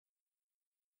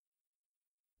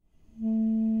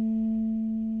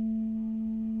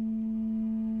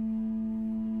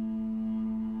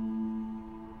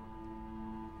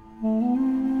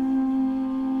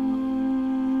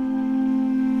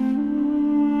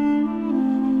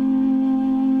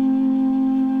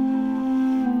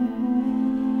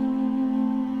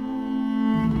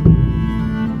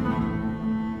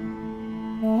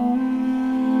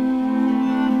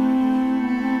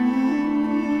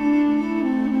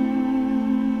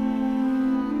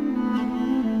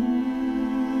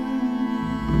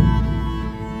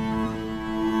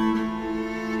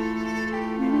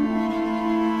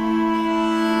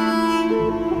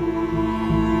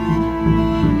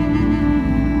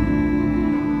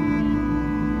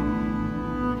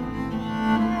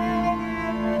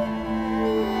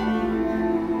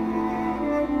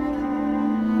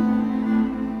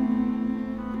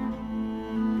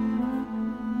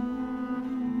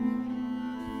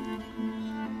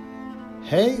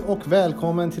Hej och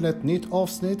välkommen till ett nytt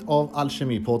avsnitt av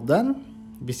Alkemipodden.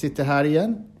 Vi sitter här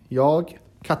igen, jag,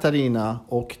 Katarina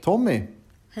och Tommy.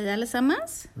 Hej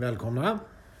allesammans. Välkomna.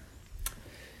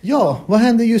 Ja, vad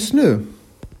händer just nu?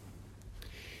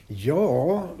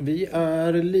 Ja, vi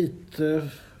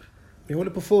håller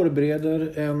på att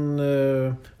förbereda en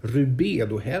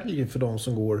Rubedo-helg för de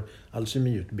som går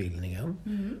alkemiutbildningen.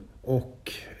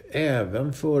 Och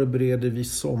även förbereder vi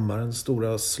sommarens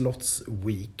stora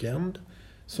slottsweekend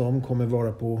som kommer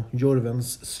vara på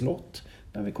Jörvens slott.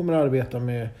 Där vi kommer att arbeta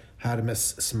med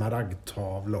Hermes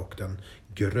smaragdtavla och den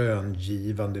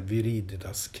gröngivande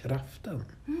Viriditas-kraften.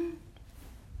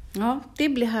 Ja, det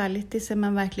blir härligt. Det ser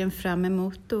man verkligen fram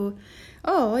emot. Och,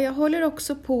 ja, jag håller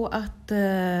också på att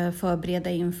förbereda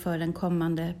inför den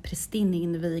kommande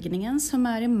prästinneinvigningen som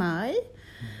är i maj.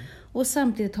 Och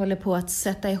samtidigt håller på att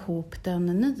sätta ihop den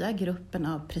nya gruppen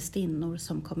av prästinnor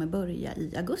som kommer börja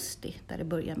i augusti. Där det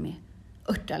börjar med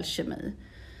örtalkemi.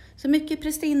 Så mycket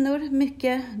prästinnor,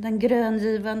 mycket den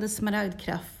gröngivande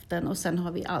smaragdkraften och sen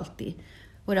har vi alltid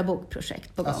våra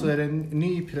bokprojekt på gång. Alltså är det en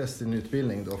ny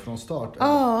prästinneutbildning då från start?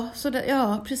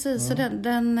 Ja, precis. Så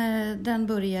den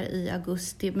börjar i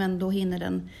augusti, men då hinner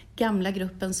den gamla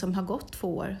gruppen som har gått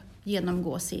 2 år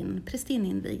genomgå sin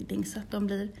prästinninvigning så att de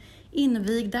blir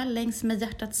invigda längs med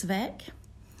hjärtats väg.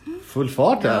 Full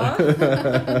fart här!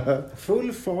 Ja.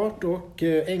 Full fart och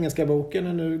engelska boken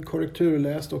är nu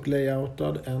korrekturläst och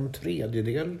layoutad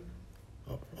 1/3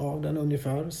 av den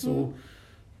ungefär. Så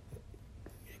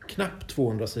knappt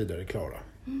 200 sidor är klara.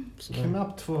 Så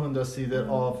Knappt 200 sidor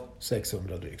av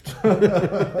 600 drygt. Men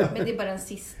det är bara den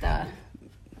sista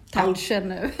touchen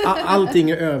nu. Allting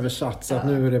är översatt så att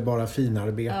nu är det bara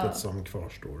finarbetet som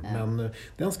kvarstår. Men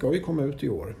den ska ju komma ut i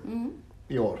år.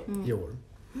 i år. I år.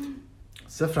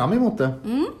 Ser fram emot det.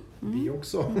 Vi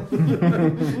också.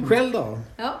 Själv då?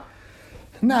 Ja.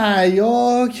 Nej,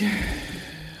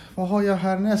 vad har jag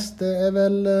härnäst? Det är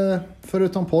väl,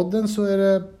 förutom podden så är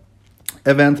det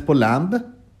event på Lamb.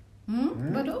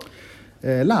 Vadå?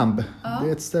 Lamb, det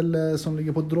är ett ställe som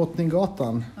ligger på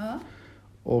Drottninggatan. Ja.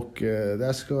 Och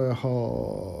där ska jag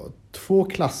ha 2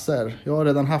 klasser. Jag har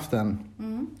redan haft en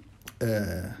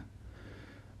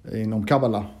inom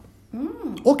Kabbala.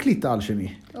 Och lite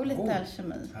alkemi. Och lite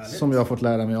alkemi. Som jag har fått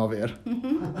lära mig av er.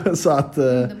 Så att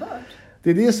Underbart. det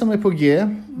är det som är på G.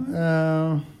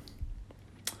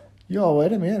 Ja, vad är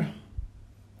det mer?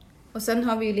 Och sen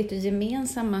har vi ju lite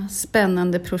gemensamma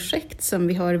spännande projekt som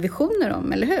vi har visioner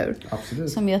om, eller hur?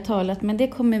 Absolut. Som vi har talat, men det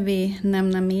kommer vi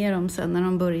nämna mer om sen när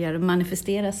de börjar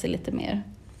manifestera sig lite mer.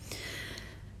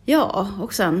 Ja,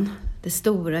 och sen det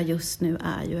stora just nu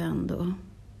är ju ändå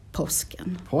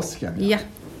påsken. Påsken, Ja,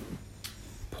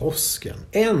 Påsken.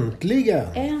 Äntligen!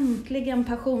 äntligen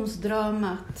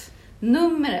passionsdramat.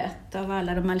 Nummer 1 av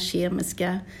alla de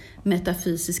alkemiska,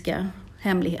 metafysiska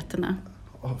hemligheterna.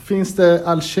 Finns det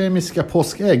alkemiska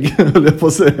påskägg, höll jag på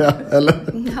att säga?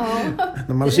 Eller? Ja,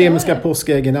 De alkemiska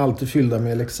påskäggen är alltid fyllda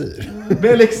med elixir. Med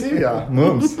elixir, ja.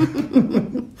 Mums.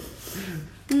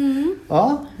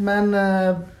 Ja, men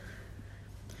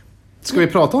ska vi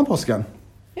prata om påsken?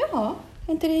 ja,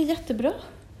 är inte det jättebra?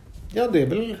 Ja, det är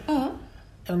väl Ja.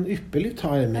 en ypperlig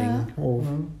timing och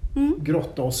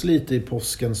grotta oss lite i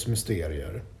påskens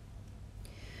mysterier.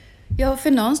 Ja,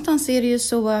 för någonstans är det ju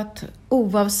så att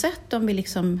oavsett om vi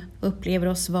liksom upplever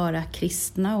oss vara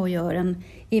kristna och gör en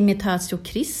imitatio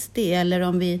Christi eller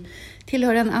om vi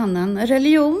tillhör en annan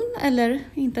religion eller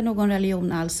inte någon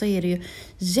religion alls, så är det ju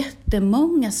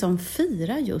jättemånga som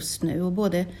firar just nu. Och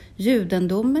både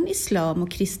judendomen, islam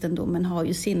och kristendomen har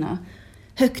ju sina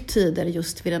högtider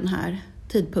just vid den här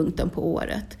tidpunkten på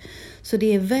året. Så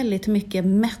det är väldigt mycket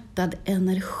mättad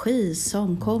energi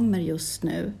som kommer just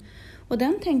nu. Och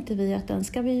den tänkte vi att den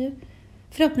ska vi ju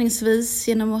förhoppningsvis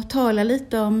genom att tala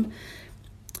lite om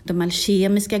de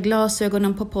alkemiska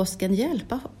glasögonen på påsken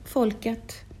hjälpa folk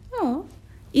att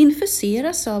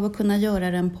infuseras av och kunna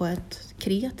göra den på ett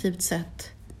kreativt sätt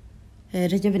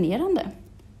rejuvenerande,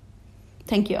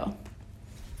 tänker jag.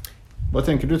 Vad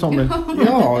tänker du, Tommy?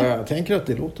 Ja, jag tänker att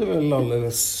det låter väl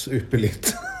alldeles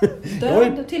ypperligt.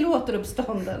 Död till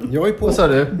återuppstånden. Jag är på. Vad sa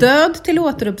du? Död till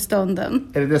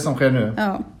återuppstånden. Är det sker nu?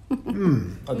 Ja.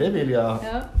 Ja, det vill jag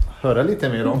höra lite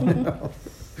mer om.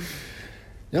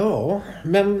 Ja,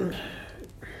 men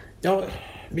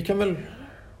vi kan väl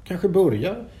kanske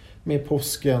börja med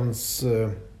påskens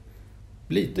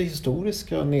lite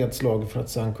historiska nedslag för att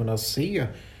sedan kunna se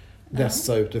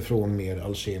dessa utifrån mer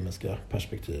alkemiska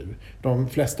perspektiv. De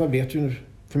flesta vet ju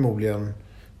förmodligen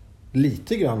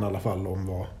lite grann i alla fall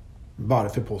om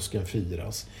varför påsken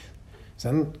firas.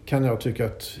 Sen kan jag tycka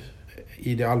att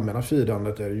i det allmänna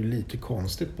firandet är det ju lite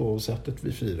konstigt på sättet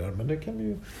vi firar. Men det kan vi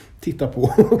ju titta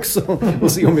på också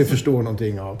och se om vi förstår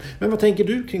någonting av. Men vad tänker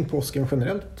du kring påsken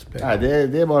generellt? Nej,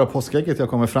 det är bara påskägget jag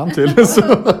kommer fram till. Så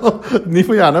ni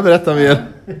får gärna berätta mer.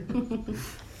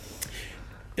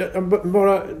 Ja,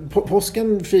 bara,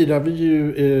 påsken firar vi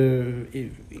ju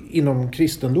inom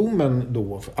kristendomen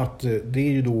då, att det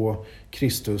är ju då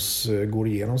Kristus går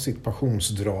igenom sitt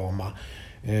passionsdrama.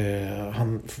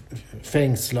 Han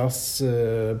fängslas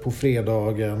på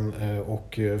fredagen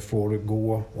och får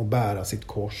gå och bära sitt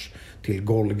kors till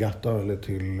Golgata eller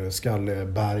till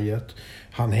Skalleberget.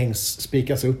 Han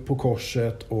spikas upp på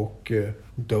korset och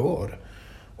dör.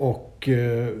 Och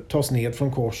tas ned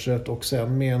från korset och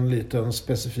sen med en liten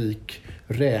specifik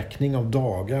räkning av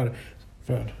dagar.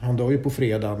 För han dör ju på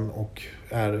fredagen och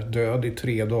är död i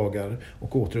 3 dagar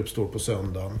och återuppstår på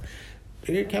söndagen.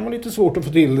 Det kan vara lite svårt att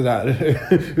få till det där,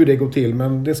 hur det går till.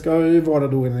 Men det ska ju vara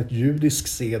då enligt judisk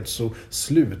sed så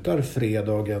slutar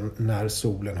fredagen när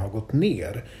solen har gått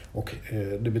ner. Och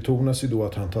det betonas ju då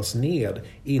att han tas ned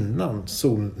innan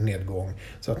solnedgång.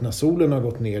 Så att när solen har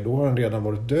gått ner då har han redan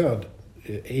varit död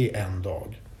i 1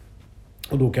 dag.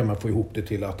 Och då kan man få ihop det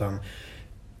till att han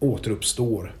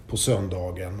återuppstår på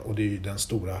söndagen. Och det är ju den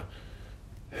stora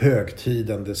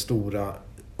högtiden, det stora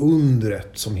undret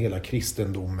som hela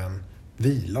kristendomen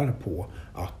vilar på,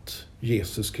 att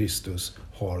Jesus Kristus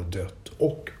har dött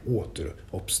och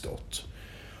återuppstått.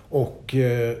 Och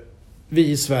vi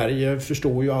i Sverige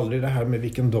förstår ju aldrig det här med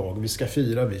vilken dag vi ska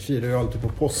fira. Vi firar ju alltid på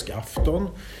påskafton,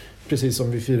 precis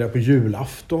som vi firar på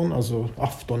julafton, alltså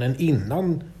aftonen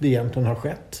innan det egentligen har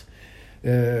skett.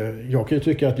 Jag kan ju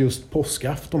tycka att just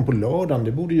påskafton på lördagen,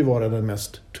 det borde ju vara den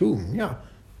mest tunga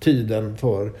tiden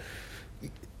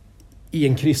i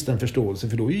en kristen förståelse,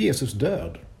 för då är ju Jesus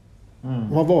död.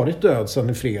 Och har varit död sedan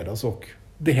i fredags och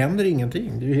det händer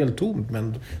ingenting. Det är ju helt tomt,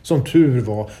 men som tur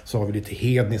var så har vi lite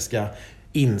hedniska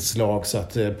inslag så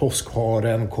att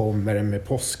påskharen kommer med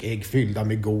påskägg fyllda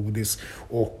med godis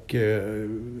och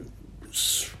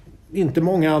inte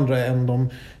många andra än de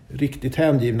riktigt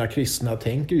hängivna kristna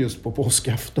tänker just på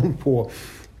påskafton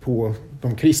på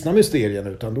de kristna mysterierna,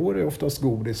 utan då är det oftast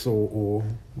godis och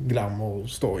glam och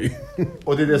stoj.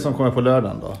 Och det är det som kommer på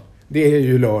lördagen då? Det är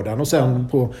ju lördagen och sen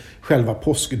på själva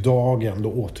påskdagen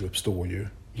då återuppstår ju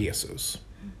Jesus.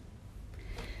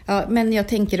 Ja, men jag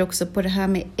tänker också på det här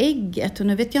med ägget, och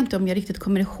nu vet jag inte om jag riktigt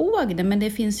kommer ihåg det, men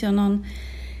det finns ju någon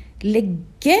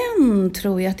legend,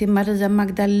 tror jag, att Maria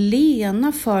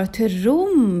Magdalena far till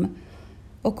Rom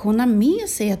och hon har med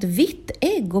sig ett vitt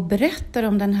ägg och berättar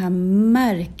om den här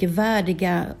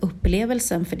märkvärdiga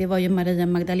upplevelsen, för det var ju Maria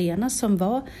Magdalena som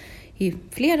var i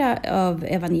flera av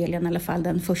evangelierna i alla fall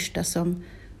den första som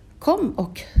kom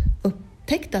och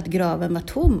upptäckte att graven var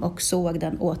tom och såg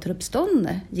den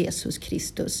återuppståndne Jesus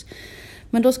Kristus.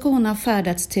 Men då ska hon ha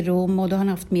färdats till Rom och då har han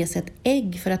haft med sig ett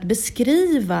ägg för att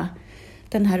beskriva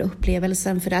den här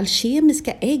upplevelsen. För det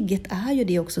alkemiska ägget är ju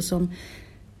det också som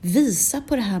visar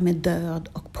på det här med död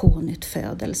och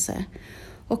pånyttfödelse.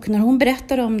 Och när hon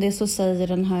berättar om det så säger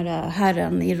den här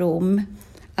herren i Rom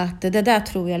att det där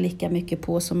tror jag lika mycket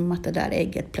på som att det där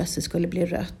ägget plötsligt skulle bli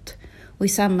rött. Och i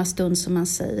samma stund som man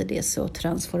säger det så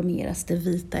transformeras det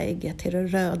vita ägget till det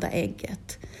röda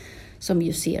ägget. Som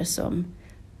ju ser som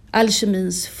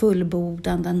alkemins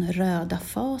fullbordan, den röda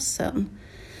fasen.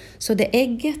 Så det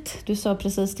ägget, du sa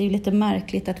precis, det är ju lite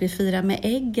märkligt att vi firar med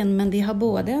äggen, men det har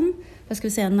både en,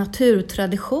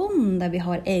 naturtradition där vi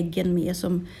har äggen med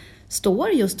som står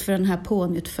just för den här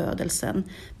pånyttfödelsen,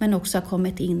 men också har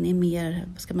kommit in i mer,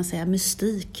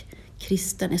 mystik,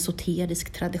 kristen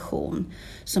esoterisk tradition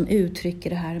som uttrycker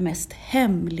det här mest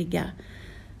hemliga,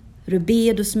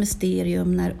 Rubeus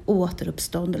mysterium, när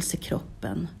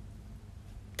återuppståndelsekroppen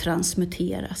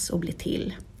transmuteras och blir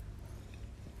till.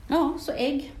 Ja, så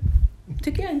ägg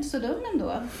tycker jag inte så dum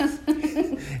ändå.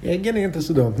 Äggen är inte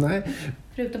så dumt, nej.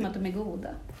 Förutom att de är goda.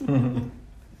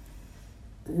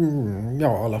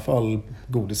 Ja, i alla fall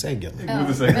godisäggen. Ja.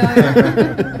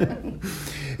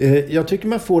 Jag tycker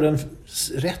man får en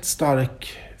rätt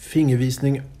stark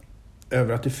fingervisning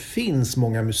över att det finns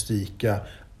många mystika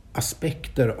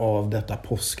aspekter av detta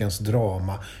påskens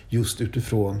drama just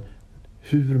utifrån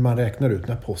hur man räknar ut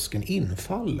när påsken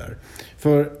infaller.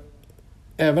 För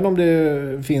även om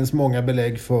det finns många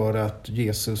belägg för att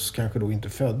Jesus kanske då inte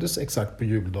föddes exakt på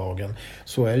juldagen,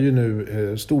 så är ju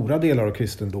nu stora delar av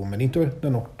kristendomen, inte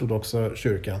den ortodoxa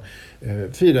kyrkan,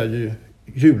 firar ju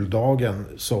juldagen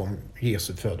som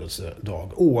Jesu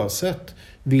födelsedag, oavsett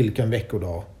vilken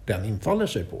veckodag den infaller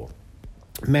sig på.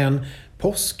 Men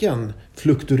påsken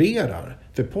fluktuerar.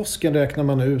 För påsken räknar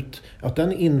man ut att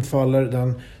den infaller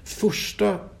den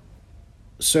första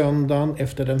söndagen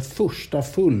efter den första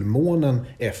fullmånen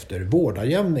efter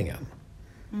vårdagjämningen.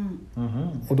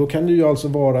 Och då kan det ju alltså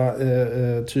vara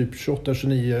typ 28,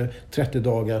 29, 30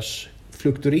 dagars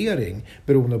fluktuering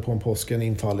beroende på om påsken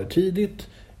infaller tidigt,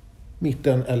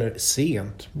 mitten eller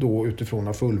sent då utifrån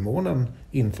när fullmånen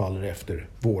infaller efter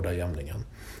vårdagjämningen.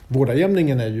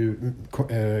 Vårdagjämningen är ju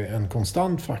en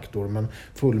konstant faktor, men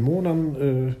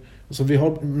fullmånen, så vi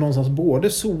har någonstans både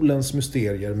solens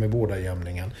mysterier med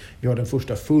vårdagjämningen, vi har den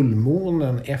första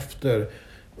fullmånen efter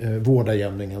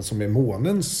vårdagjämningen som är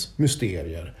månens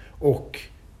mysterier, och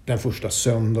den första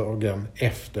söndagen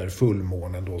efter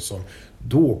fullmånen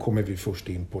då kommer vi först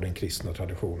in på den kristna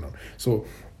traditionen. Så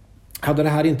hade det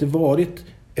här inte varit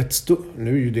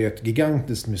nu är ju det ett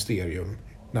gigantiskt mysterium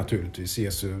naturligtvis,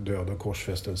 Jesu död och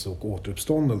korsfästelse och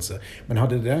återuppståndelse, men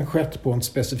hade den skett på en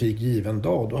specifik given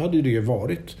dag, då hade det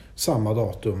varit samma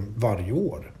datum varje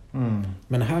år.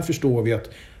 Men här förstår vi att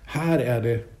här är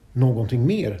det någonting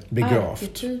mer begravt.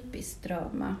 Arketypiskt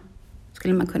drama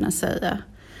skulle man kunna säga.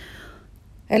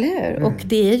 Eller hur? Och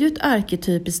det är ju ett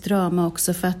arketypiskt drama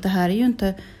också, för att det här är ju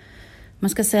inte, man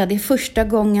ska säga, det är första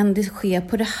gången det sker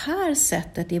på det här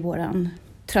sättet i våran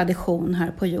tradition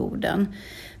här på jorden.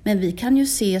 Men vi kan ju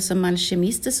se som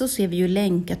alkemister, så ser vi ju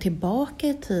länka tillbaka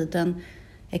i tiden,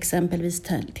 exempelvis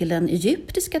till den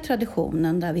egyptiska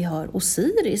traditionen där vi har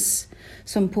Osiris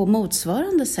som på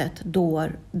motsvarande sätt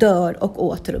dör och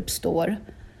återuppstår.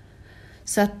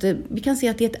 Så att vi kan se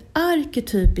att det är ett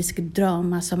arketypiskt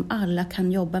drama som alla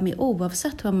kan jobba med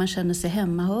oavsett vad man känner sig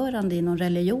hemmahörande i någon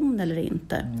religion eller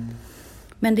inte.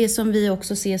 Men det som vi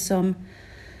också ser som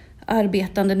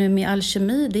arbetande nu med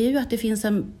alkemi, det är ju att det finns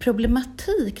en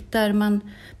problematik där man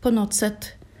på något sätt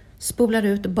spolar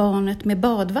ut barnet med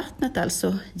badvattnet,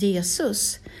 alltså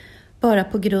Jesus, bara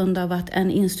på grund av att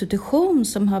en institution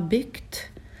som har byggt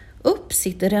upp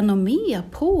sitt renommé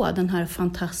på den här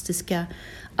fantastiska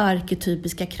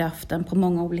arketypiska kraften på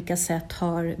många olika sätt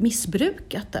har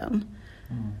missbrukat den.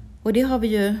 Och det har vi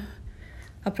ju,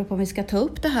 apropå om vi ska ta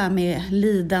upp det här med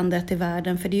lidandet i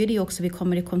världen, för det är ju det också vi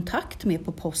kommer i kontakt med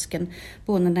på påsken,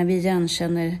 både när vi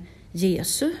igenkänner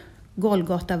Jesu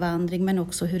Golgatavandring men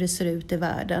också hur det ser ut i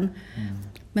världen.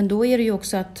 Men då är det ju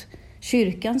också att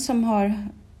kyrkan som har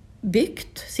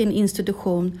byggt sin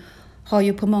institution har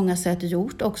ju på många sätt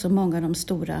gjort också många av de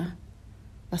stora,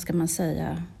 vad ska man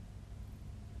säga,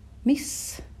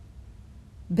 missbruk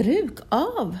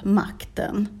av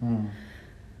makten.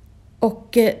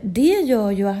 Och det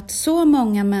gör ju att så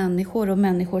många människor och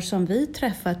människor som vi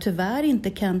träffar tyvärr inte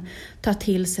kan ta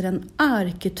till sig den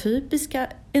arketypiska,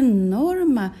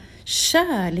 enorma,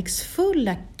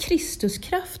 kärleksfulla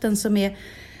Kristuskraften som är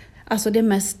alltså det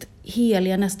mest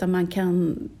heliga nästan man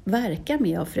kan verka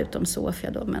med, förutom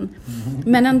Sofia då.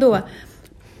 Men ändå,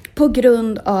 på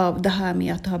grund av det här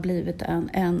med att det har blivit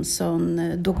en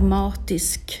sån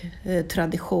dogmatisk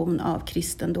tradition av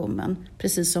kristendomen,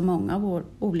 precis som många av våra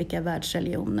olika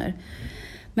världsreligioner.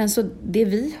 Men så det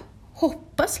vi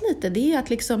hoppas lite, det är att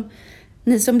liksom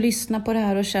ni som lyssnar på det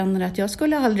här och känner att jag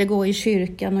skulle aldrig gå i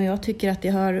kyrkan och jag tycker att det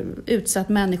har utsatt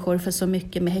människor för så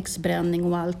mycket med häxbränning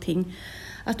och allting,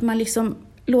 att man liksom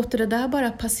låter det där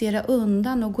bara passera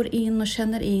undan och går in och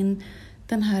känner in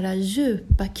den här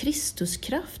djupa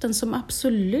Kristuskraften som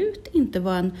absolut inte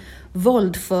var en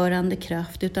våldförande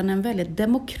kraft utan en väldigt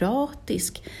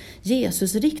demokratisk.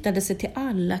 Jesus riktade sig till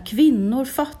alla, kvinnor,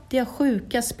 fattiga,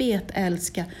 sjuka,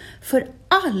 spetälska, för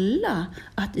alla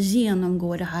att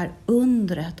genomgå det här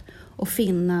undret och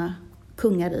finna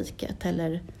kungariket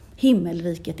eller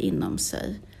himmelriket inom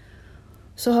sig.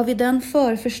 Så har vi den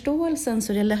förförståelsen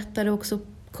så är det lättare också att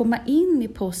komma in i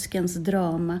påskens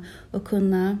drama och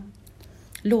kunna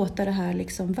låta det här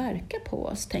liksom verka på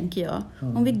oss, tänker jag.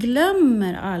 Om vi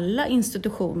glömmer alla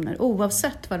institutioner,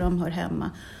 oavsett var de hör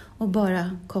hemma, och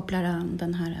bara kopplar an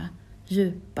den här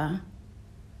djupa,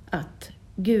 att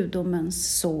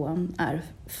gudomens son är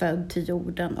född till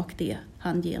jorden och det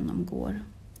han genomgår.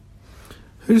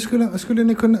 Hur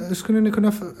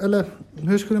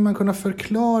skulle man kunna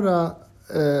förklara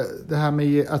det här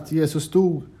med att Jesus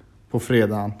stod på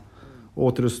fredagen och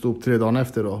återuppstod 3 dagar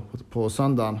efter då, på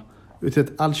söndagen, ur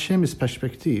ett alkemiskt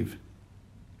perspektiv?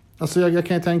 Alltså jag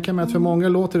kan ju tänka mig att för många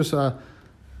låter det så här,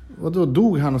 och då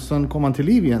dog han och sen kom han till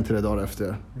liv igen 3 dagar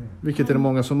efter. Vilket är det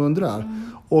många som undrar.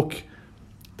 Och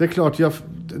det är klart,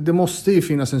 det måste ju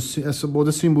finnas alltså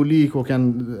både symbolik och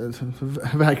en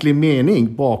verklig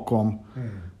mening bakom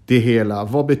det hela.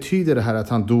 Vad betyder det här att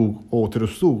han dog och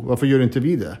återuppstod? Varför gör inte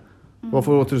vi det?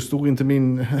 Varför återuppstod inte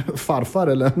min farfar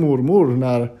eller mormor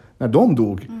när de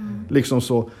dog? Liksom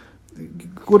så.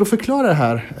 Går det att förklara det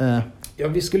här Ja,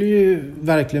 vi skulle ju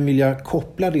verkligen vilja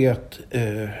koppla det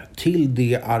till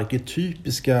det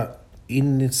arketypiska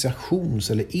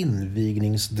initiations- eller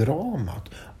invigningsdramat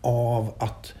av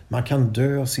att man kan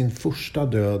dö sin första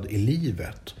död i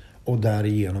livet och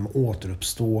därigenom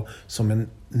återuppstå som en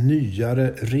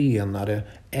nyare, renare,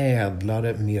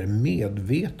 ädlare, mer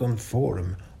medveten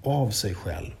form av sig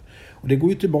själv. Och det går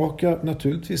ju tillbaka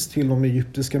naturligtvis till de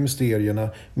egyptiska mysterierna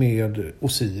med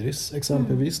Osiris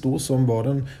exempelvis då, som var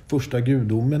den första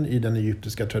gudomen i den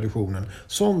egyptiska traditionen,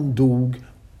 som dog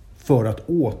för att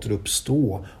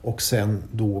återuppstå och sen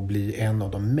då bli en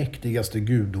av de mäktigaste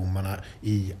gudomarna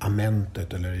i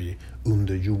amentet eller i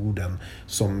underjorden,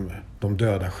 som de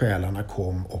döda själarna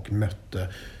kom och mötte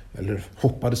eller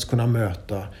hoppades kunna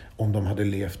möta om de hade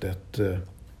levt ett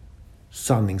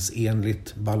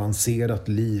sanningsenligt balanserat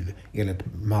liv enligt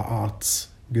Maats,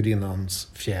 gudinnans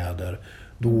fjäder.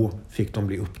 Då fick de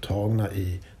bli upptagna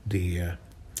i det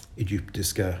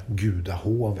egyptiska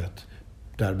gudahovet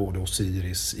där både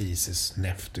Osiris, Isis,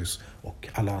 Neftus och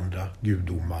alla andra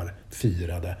gudomar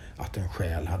firade att en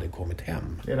själ hade kommit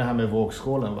hem. Det är det här med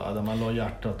vågskålen, va? Där man la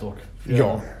hjärtat och...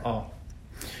 Ja.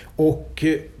 Och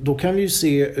då kan vi ju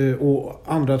se, och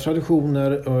andra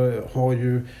traditioner har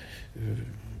ju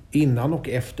innan och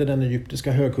efter den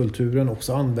egyptiska högkulturen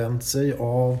också använt sig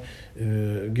av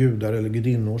gudar eller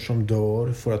gudinnor som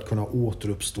dör för att kunna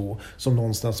återuppstå, som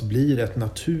någonstans blir ett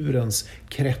naturens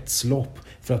kretslopp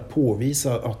för att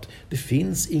påvisa att det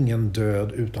finns ingen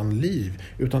död utan liv,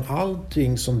 utan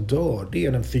allting som dör, det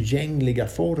är den förgängliga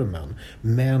formen,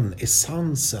 men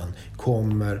essensen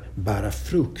kommer bära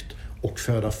frukt och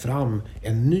föda fram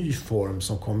en ny form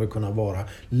som kommer kunna vara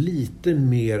lite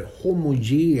mer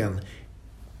homogen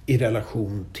i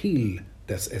relation till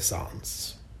dess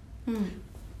essens.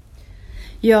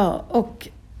 Ja, och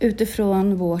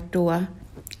utifrån vårt då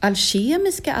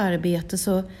alkemiska arbete,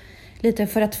 så lite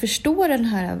för att förstå den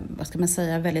här, vad ska man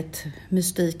säga, väldigt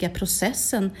mystika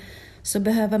processen, så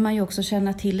behöver man ju också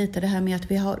känna till lite det här med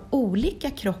att vi har olika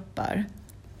kroppar.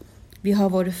 Vi har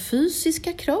vår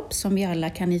fysiska kropp som vi alla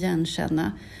kan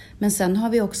igenkänna, men sen har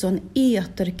vi också en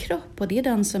eterkropp, och det är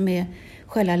den som är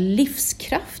själva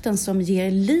livskraften som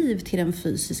ger liv till den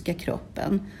fysiska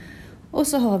kroppen. Och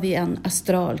så har vi en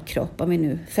astralkropp, om vi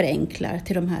nu förenklar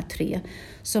till de här 3,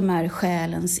 som är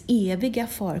själens eviga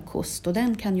farkost, och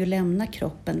den kan ju lämna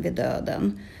kroppen vid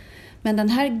döden. Men den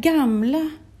här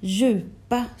gamla,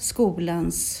 djupa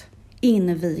skolans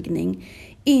invigning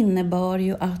innebar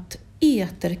ju att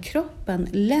eterkroppen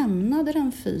lämnade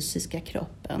den fysiska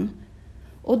kroppen.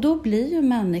 Och då blir ju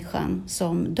människan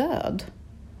som död.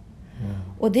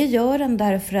 Och det gör den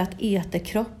därför att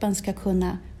eterkroppen ska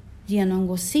kunna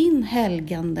genomgå sin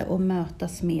helgande och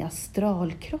mötas med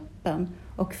astralkroppen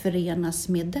och förenas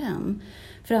med den.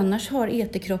 För annars har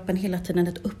eterkroppen hela tiden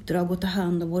ett uppdrag att ta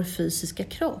hand om vår fysiska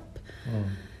kropp.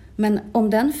 Men om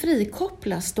den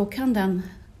frikopplas, då kan den,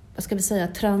 vad ska vi säga,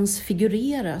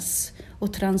 transfigureras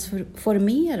och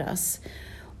transformeras.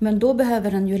 Men då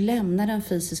behöver den ju lämna den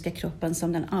fysiska kroppen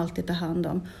som den alltid tar hand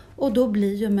om. Och då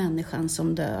blir ju människan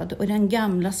som död. Och i den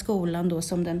gamla skolan då,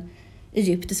 som den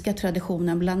egyptiska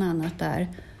traditionen bland annat är,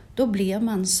 då blev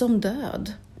man som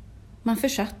död. Man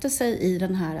försatte sig i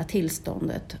det här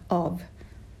tillståndet av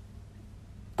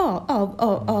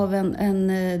en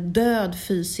död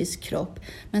fysisk kropp,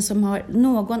 men som har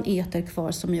någon eter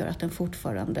kvar som gör att den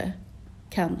fortfarande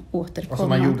kan återkomma. Alltså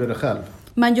man gjorde det själv?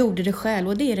 Man gjorde det själv,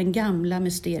 och det är den gamla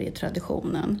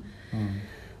mysterietraditionen.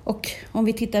 Och om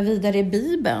vi tittar vidare i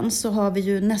Bibeln, så har vi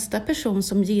ju nästa person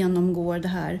som genomgår det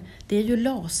här. Det är ju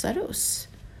Lazarus.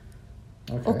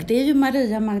 Och det är ju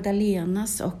Maria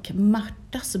Magdalenas och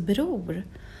Martas bror.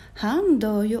 Han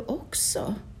dör ju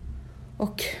också.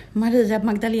 Och Maria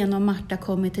Magdalena och Marta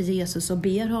kommer till Jesus och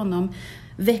ber honom,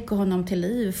 väcker honom till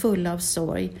liv full av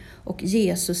sorg. Och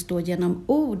Jesus då genom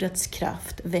ordets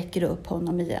kraft väcker upp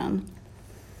honom igen.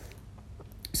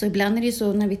 Så ibland är det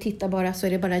så, när vi tittar bara, så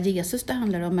är det bara Jesus det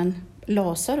handlar om. Men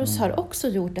Lazarus har också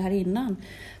gjort det här innan.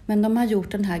 Men de har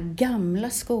gjort den här gamla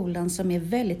skolan som är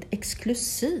väldigt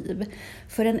exklusiv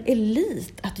för en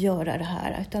elit att göra det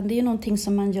här. Utan det är någonting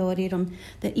som man gör i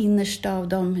det innersta av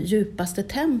de djupaste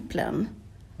templen.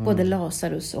 Både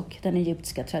Lazarus och den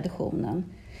egyptiska traditionen.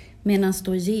 Medan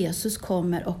då Jesus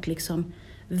kommer och liksom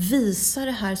visar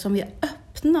det här som vi har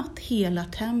öppnat hela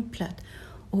templet.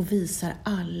 Och visar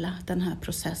alla den här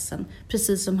processen.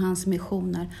 Precis som hans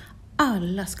missioner.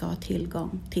 Alla ska ha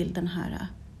tillgång till den här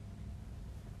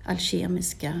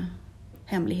alkemiska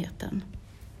hemligheten.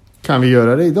 Kan vi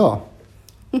göra det idag?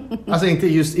 Alltså inte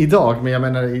just idag, men jag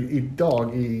menar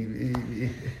idag.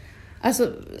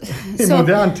 Alltså, I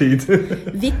modern tid.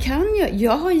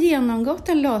 Jag har genomgått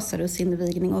en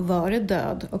Lasarusinvigning och varit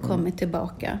död och kommit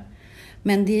tillbaka.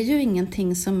 Men det är ju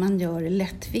ingenting som man gör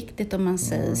lättviktigt om man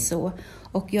säger så.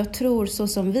 Och jag tror så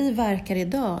som vi verkar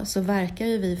idag så verkar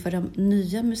ju vi för de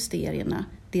nya mysterierna.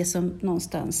 Det som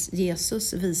någonstans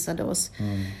Jesus visade oss.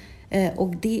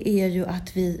 Och det är ju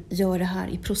att vi gör det här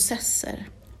i processer.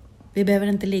 Vi behöver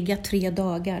inte ligga 3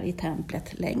 dagar i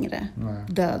templet längre,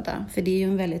 döda. För det är ju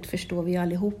en väldigt, förstår vi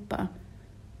allihopa,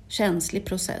 känslig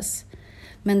process.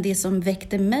 Men det som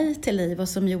väckte mig till liv och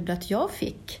som gjorde att jag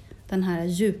fick den här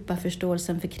djupa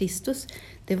förståelsen för Kristus,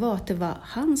 det var att det var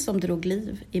han som drog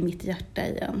liv i mitt hjärta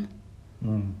igen.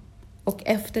 Och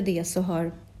efter det så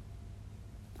har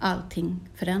allting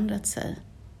förändrat sig.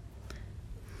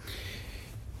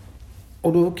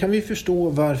 Och då kan vi förstå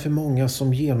varför många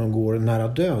som genomgår nära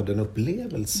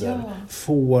döden-upplevelser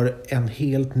får en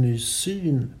helt ny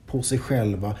syn på sig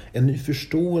själva, en ny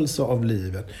förståelse av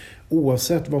livet.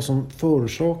 Oavsett vad som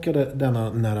förorsakade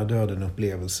denna nära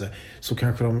döden-upplevelse så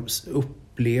kanske de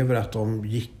upplever att de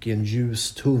gick i en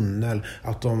ljus tunnel,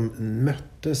 att de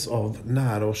möttes av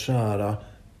nära och kära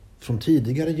från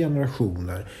tidigare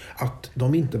generationer, att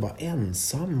de inte var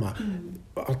ensamma,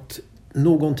 att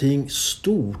någonting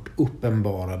stort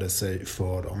uppenbarade sig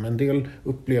för dem. En del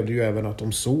upplevde ju även att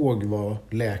de såg vad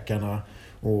läkarna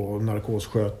och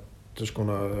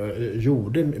narkossköterskorna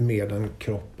gjorde med den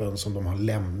kroppen som de har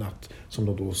lämnat, som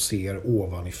de då ser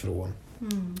ovanifrån.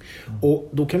 Och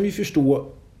då kan vi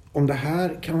förstå om det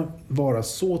här kan vara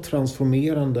så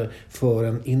transformerande för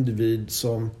en individ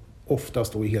som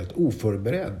oftast då är helt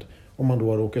oförberedd. Om man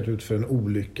då har råkat ut för en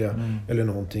olycka eller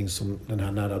någonting som den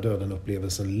här nära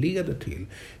döden-upplevelsen leder till.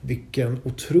 Vilken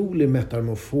otrolig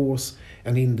metamorfos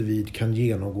en individ kan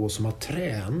genomgå som har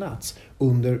tränats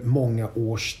under många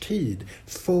års tid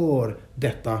för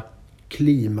detta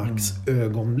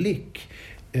klimaxögonblick.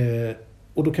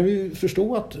 Och då kan vi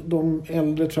förstå att de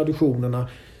äldre traditionerna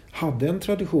hade en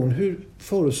tradition. Hur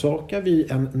förorsakar vi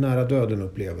en nära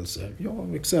döden-upplevelse? Ja,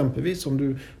 exempelvis om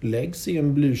du läggs i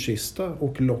en blykista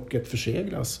och locket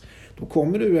förseglas. Då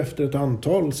kommer du efter ett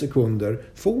antal sekunder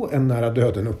få en nära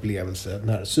döden-upplevelse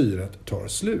när syret tar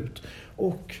slut.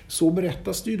 Och så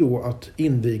berättas det ju då att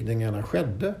invigningarna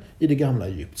skedde i det gamla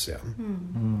Egypten.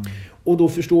 Och då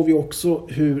förstår vi också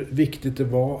hur viktigt det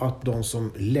var att de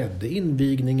som ledde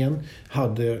invigningen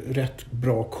hade rätt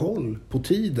bra koll på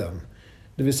tiden.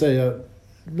 Det vill säga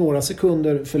några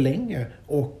sekunder för länge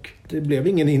och det blev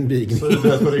ingen invigning. Så det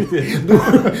är på riktigt.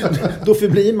 Då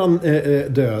förblir man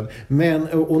död.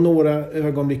 Och några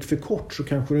ögonblick för kort så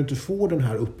kanske du inte får den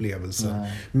här upplevelsen.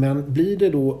 Men blir det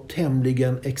då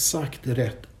tämligen exakt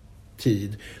rätt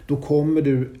tid, då kommer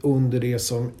du under det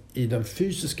som i den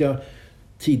fysiska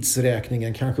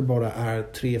tidsräkningen kanske bara är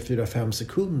 3, 4, 5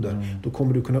 sekunder. Då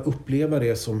kommer du kunna uppleva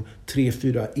det som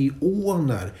 3-4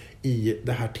 eoner i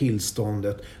det här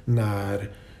tillståndet när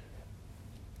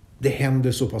det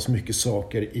händer så pass mycket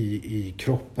saker i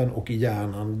kroppen och i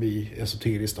hjärnan. Vi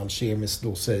esoteriskt alkemiskt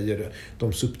då säger det.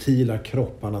 De subtila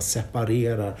kropparna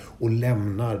separerar och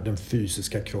lämnar den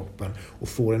fysiska kroppen och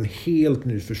får en helt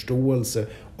ny förståelse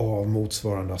av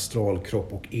motsvarande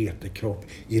astralkropp och eterkropp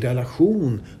i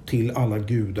relation till alla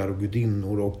gudar och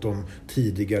gudinnor och de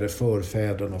tidigare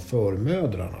förfäderna och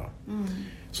förmödrarna.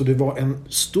 Så det var en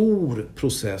stor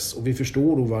process och vi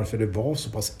förstår då varför det var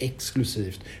så pass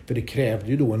exklusivt. För det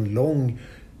krävde ju då en lång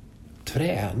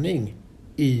träning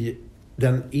i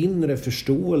den inre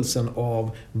förståelsen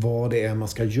av vad det är man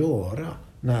ska göra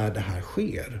när det här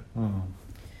sker.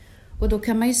 Och då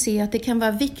kan man ju se att det kan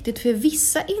vara viktigt för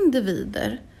vissa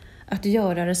individer att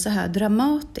göra det så här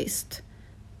dramatiskt.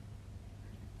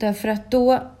 Därför att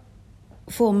då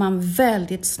får man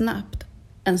väldigt snabbt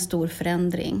en stor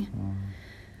förändring.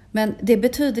 Men det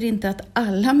betyder inte att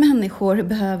alla människor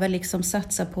behöver liksom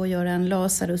satsa på att göra en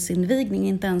Lasarusinvigning,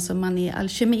 inte ens om man är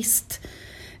alkemist.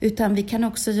 Utan vi kan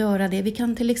också göra det. Vi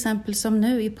kan till exempel som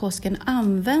nu i påsken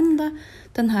använda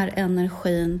den här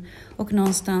energin och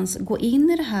någonstans gå in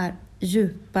i det här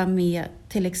djupa med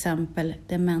till exempel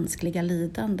det mänskliga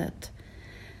lidandet.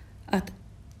 Att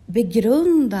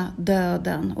begrunda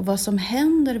döden och vad som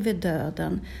händer vid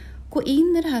döden. Gå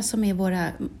in i det här som är våra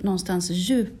någonstans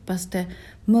djupaste,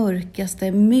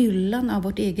 mörkaste myllan av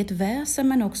vårt eget väsen,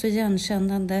 men också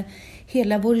igenkännande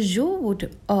hela vår jord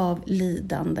av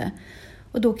lidande.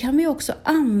 Och då kan vi också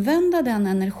använda den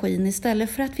energin istället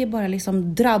för att vi bara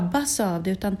liksom drabbas av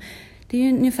det, utan det är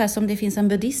ju ungefär som det finns en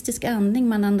buddhistisk andning,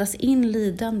 man andas in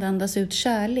lidande, andas ut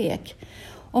kärlek.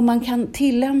 Och man kan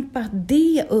tillämpa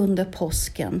det under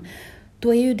påsken.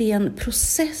 då är ju det en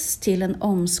process till en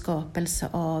omskapelse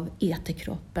av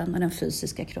eterkroppen och den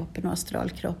fysiska kroppen och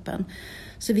astralkroppen.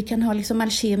 Så vi kan ha liksom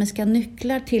alkemiska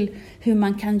nycklar till hur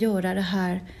man kan göra det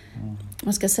här,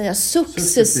 man ska säga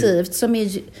successivt,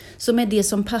 som är det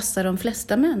som passar de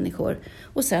flesta människor.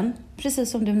 Och sen,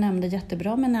 precis som du nämnde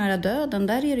jättebra med nära döden,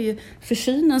 där är det ju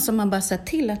försynen som man bara sett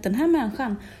till att den här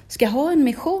människan ska ha en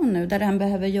mission nu där den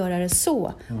behöver göra det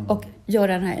så och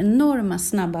göra den här enorma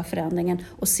snabba förändringen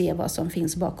och se vad som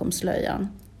finns bakom slöjan.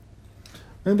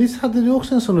 Men visst hade du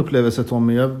också en sån upplevelse,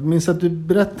 Tommy? Jag minns att du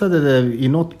berättade det i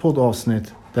något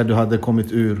poddavsnitt där du hade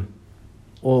kommit ur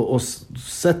och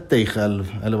sett dig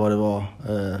själv, eller vad det var.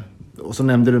 Och så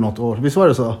nämnde du något år. Visst var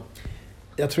det så?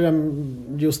 Jag tror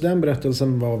just den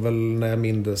berättelsen var väl när jag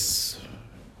mindes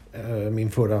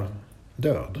min förra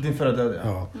död. Din förra död,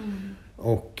 ja. Ja.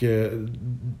 Och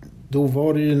då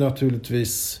var det ju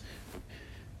naturligtvis...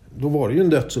 Då var det ju en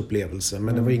dödsupplevelse,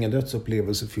 men det var ingen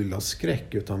dödsupplevelse fylld av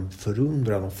skräck utan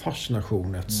förundran och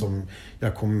fascination som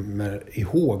jag kommer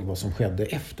ihåg vad som skedde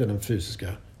efter den fysiska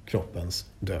kroppens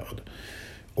död.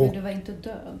 Men du var inte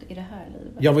död i det här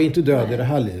livet? Jag var inte död i det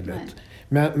här livet.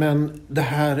 Men det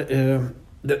här...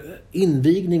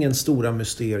 invigningens stora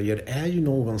mysterier är ju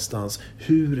någonstans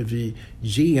hur vi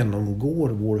genomgår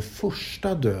vår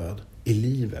första död i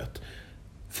livet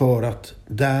för att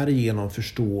därigenom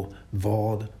förstå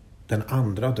vad den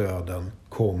andra döden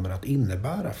kommer att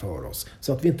innebära för oss.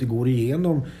 Så att vi inte går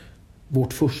igenom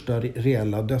vårt första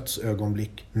reella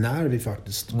dödsögonblick när vi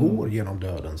faktiskt går genom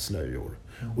dödens slöjor.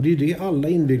 Och det är det alla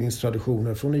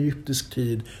invigningstraditioner från egyptisk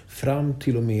tid fram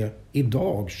till och med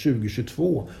idag,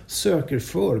 2022, söker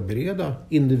förbereda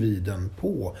individen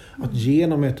på. Att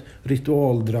genom ett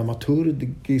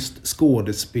ritualdramaturgiskt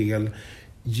skådespel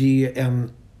ge en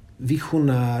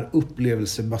visionär,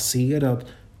 upplevelsebaserad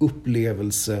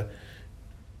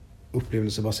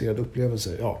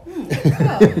upplevelse, ja.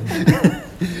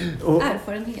 Och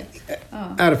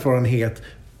erfarenhet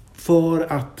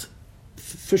för att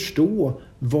förstå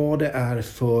vad det är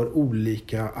för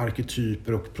olika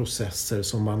arketyper och processer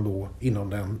som man då inom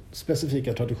den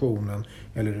specifika traditionen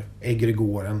eller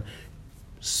egregoren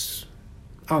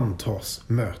antas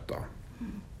möta.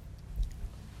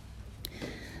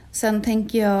 Sen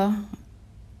tänker jag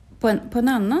på en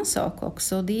annan sak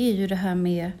också. Det är ju det här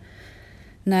med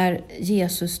när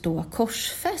Jesus då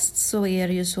korsfäst, så är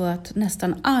det ju så att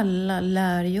nästan alla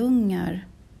lärjungar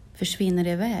försvinner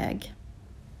iväg.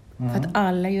 För att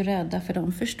alla är ju rädda, för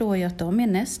de förstår ju att de är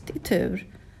näst i tur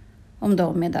om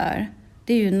de är där.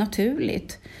 Det är ju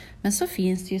naturligt. Men så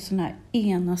finns det ju såna här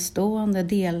enastående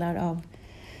delar av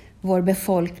vår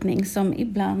befolkning som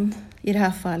ibland i det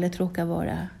här fallet råkar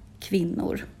vara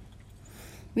kvinnor.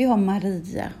 Vi har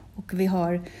Maria och vi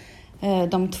har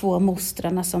de två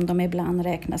mostrarna som de ibland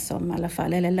räknas som i alla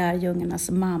fall, eller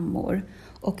lärjungarnas mammor.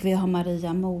 Och vi har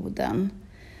Maria modern.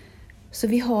 Så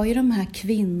vi har ju de här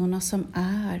kvinnorna som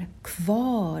är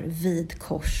kvar vid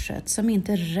korset, som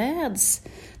inte räds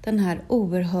den här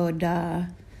oerhörda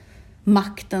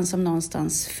makten som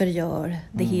någonstans förgör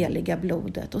det heliga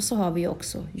blodet. Och så har vi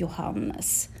också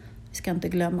Johannes. Vi ska inte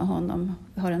glömma honom.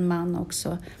 Vi har en man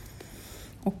också.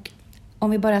 Och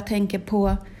om vi bara tänker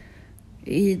på,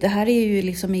 det här är ju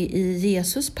liksom i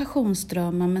Jesus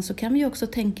passionsdrama, men så kan vi också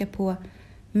tänka på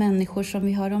människor som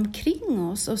vi har omkring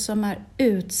oss och som är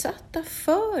utsatta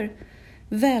för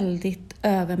väldigt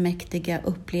övermäktiga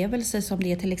upplevelser, som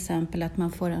det är till exempel att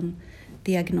man får en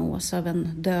diagnos av en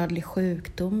dödlig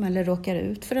sjukdom eller råkar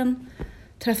ut för en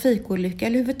trafikolycka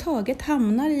eller överhuvudtaget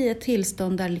hamnar i ett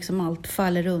tillstånd där liksom allt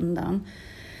faller undan.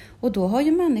 Och då har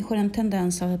ju människor en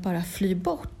tendens att bara fly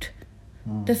bort.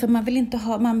 Därför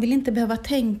man vill inte behöva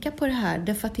tänka på det här,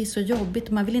 därför att det är så jobbigt.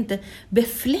 Man vill inte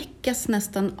befläckas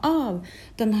nästan av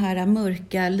den här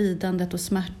mörka lidandet och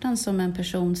smärtan som en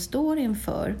person står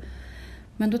inför.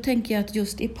 Men då tänker jag att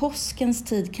just i påskens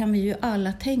tid kan vi ju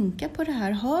alla tänka på det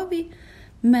här. Har vi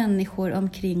människor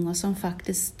omkring oss som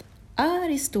faktiskt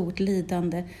är i stort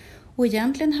lidande? Och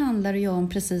egentligen handlar det ju om,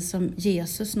 precis som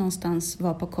Jesus någonstans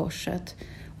var på korset.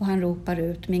 Och han ropar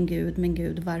ut, min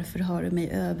Gud, varför har du mig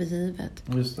övergivet?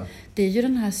 Just det. Det är ju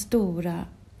den här stora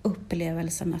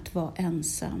upplevelsen att vara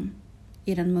ensam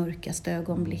i den mörkaste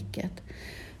ögonblicket.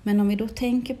 Men om vi då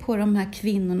tänker på de här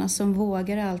kvinnorna som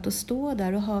vågar allt och stå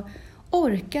där och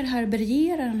orkar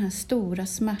härbärgera den här stora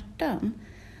smärtan.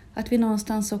 Att vi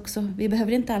någonstans också, vi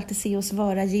behöver inte alltid se oss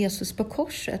vara Jesus på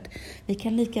korset. Vi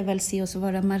kan lika väl se oss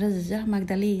vara Maria,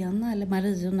 Magdalena eller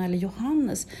Marion eller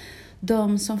Johannes.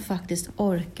 De som faktiskt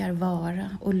orkar vara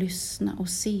och lyssna och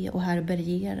se och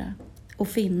härbärgera och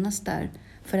finnas där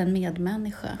för en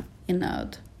medmänniska i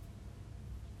nöd.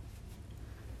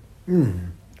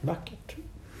 Vackert.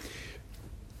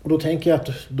 Och då tänker jag att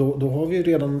då har vi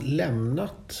redan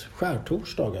lämnat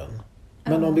skärtorsdagen.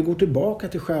 Men om vi går tillbaka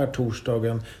till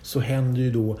skärtorsdagen så händer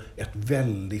ju då ett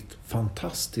väldigt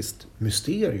fantastiskt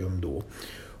mysterium då.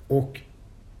 Och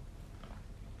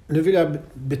nu vill jag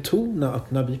betona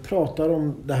att när vi pratar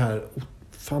om det här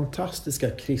fantastiska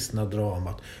kristna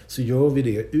dramat så gör vi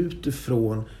det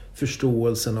utifrån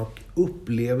förståelsen och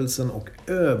upplevelsen och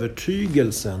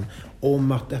övertygelsen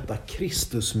om att detta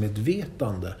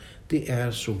Kristusmedvetande, det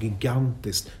är så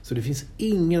gigantiskt så det finns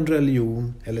ingen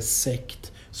religion eller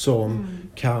sekt som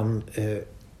kan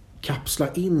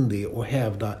kapsla in det och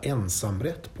hävda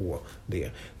ensamrätt på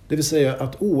det. Det vill säga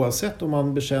att oavsett om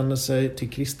man bekänner sig till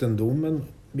kristendomen,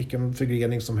 vilken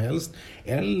förgrening som helst,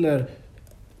 eller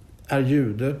är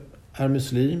jude, är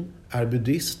muslim, är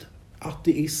buddhist,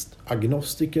 ateist,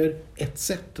 agnostiker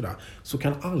etc. så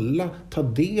kan alla ta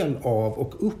del av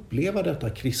och uppleva detta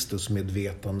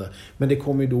Kristusmedvetande. Men det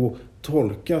kommer ju då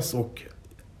tolkas och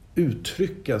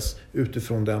uttryckas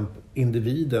utifrån den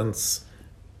individens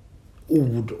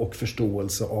ord och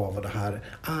förståelse av vad det här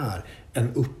är.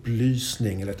 En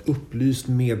upplysning eller ett upplyst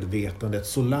medvetande, ett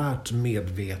solärt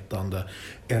medvetande.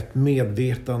 Ett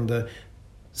medvetande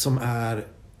som är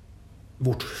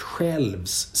vårt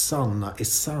självs sanna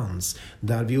essens.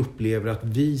 Där vi upplever att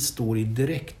vi står i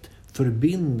direkt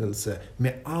förbindelse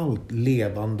med allt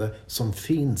levande som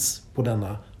finns på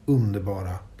denna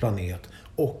underbara planet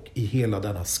och i hela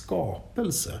denna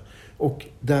skapelse. Och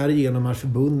därigenom är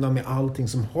förbundna med allting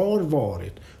som har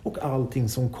varit och allting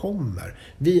som kommer.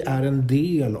 Vi är en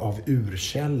del av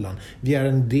urkällan. Vi är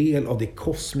en del av det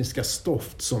kosmiska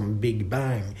stoft som Big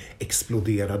Bang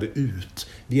exploderade ut.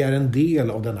 Vi är en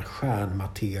del av denna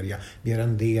stjärnmateria. Vi är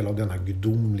en del av denna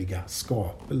gudomliga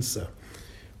skapelse.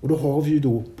 Och då har vi ju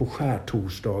då på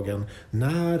skärtorsdagen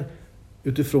när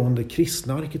utifrån det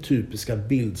kristna arketypiska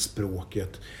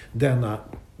bildspråket denna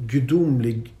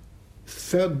gudomlig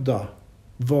födda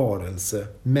varelse,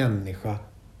 människa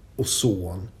och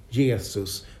son,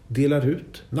 Jesus, delar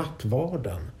ut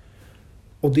nattvarden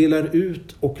och delar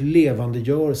ut och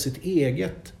levandegör sitt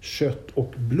eget kött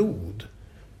och blod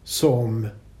som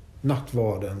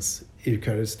nattvardens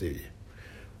eukaristi.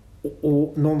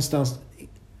 Och någonstans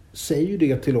säger ju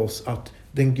det till oss att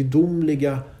den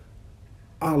gudomliga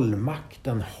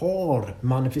allmakten har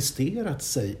manifesterat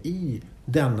sig i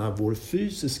denna vår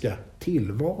fysiska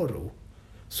tillvaro.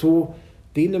 Så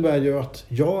det innebär ju att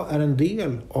jag är en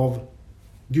del av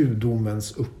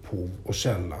gudomens upphov och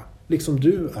källa. Liksom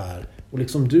du är och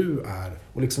liksom du är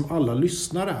och liksom alla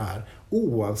lyssnare är.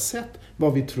 Oavsett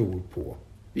vad vi tror på.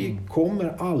 Vi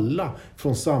kommer alla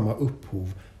från samma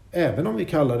upphov. Även om vi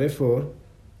kallar det för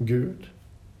Gud,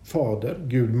 Fader,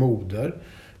 Gud Moder,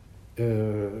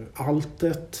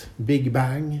 alltet, Big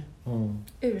Bang.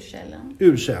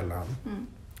 Urkällan.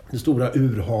 Det stora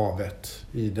urhavet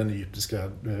i den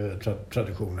egyptiska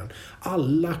traditionen.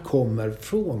 Alla kommer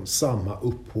från samma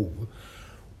upphov.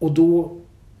 Och då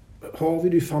har vi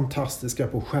det fantastiska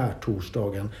på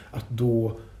skärtorsdagen att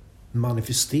då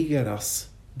manifesteras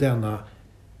denna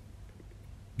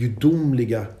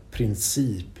gudomliga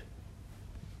princip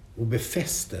och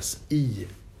befästes i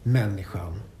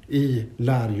människan, i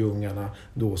lärjungarna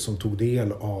då som tog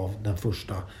del av den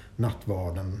första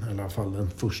nattvarden, eller i alla fall den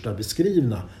första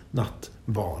beskrivna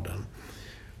nattvarden.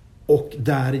 Och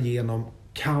därigenom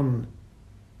kan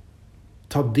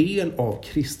ta del av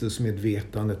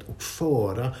Kristusmedvetandet och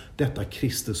föra detta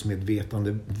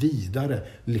Kristusmedvetande vidare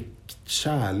likt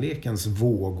kärlekens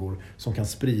vågor som kan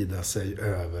sprida sig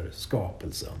över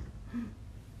skapelsen.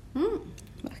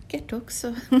 Vackert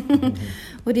också.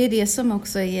 Och det är det som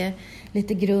också är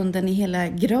lite grunden i hela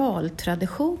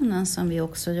graltraditionen som vi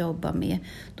också jobbar med.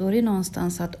 Då är det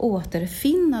någonstans att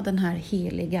återfinna den här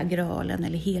heliga gralen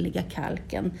eller heliga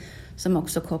kalken som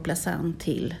också kopplas an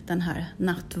till den här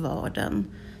nattvarden.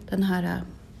 Den här,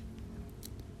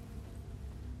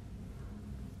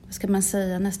 vad ska man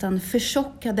säga, nästan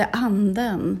förtjockade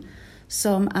anden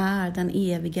som är den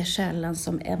eviga källan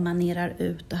som emanerar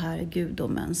ut det här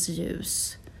gudomens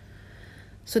ljus.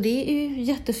 Så det är ju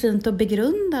jättefint att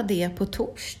begrunda det på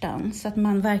torsdagen så att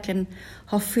man verkligen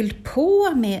har fyllt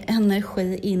på med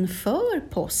energi inför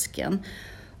påsken.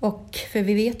 Och för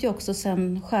vi vet ju också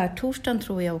sen skärtorsdagen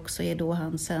tror jag också är då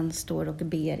han sen står och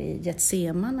ber i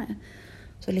Getsemane.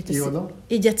 Så lite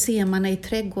i Getsemane i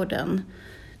trädgården.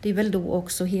 Det är väl då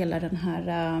också hela den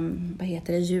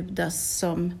här, Judas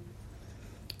som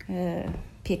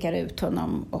pekar ut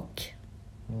honom och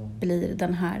blir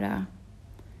den här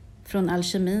från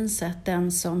alkemins sätt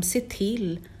den som ser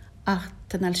till att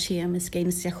den alkemiska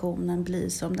initiationen blir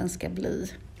som den ska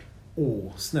bli.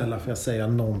 Snälla får jag säga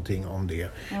någonting om det?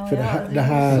 Ja, För det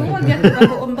här... Jag såg att det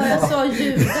var, om bara jag sa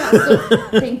Judas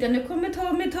så tänkte jag nu kommer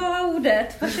Tommy ta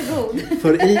ordet. Varsågod.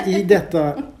 För i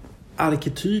detta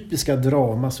arketypiska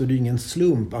drama så är det ingen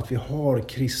slump att vi har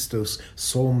Kristus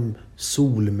som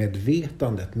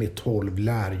solmedvetandet med 12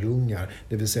 lärjungar.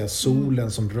 Det vill säga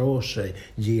solen som rör sig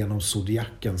genom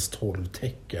zodiakens 12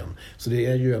 tecken. Så det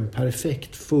är ju en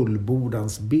perfekt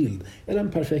fullbordans bild. Eller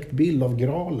en perfekt bild av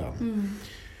graalen.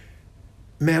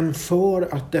 Men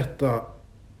för att detta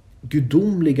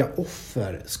gudomliga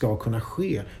offer ska kunna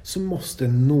ske så måste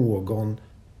någon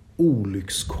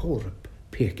olyckskorp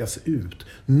pekas ut.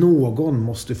 Någon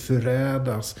måste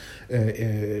förrädas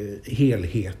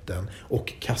helheten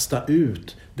och kasta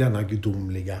ut denna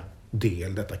gudomliga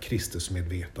del, detta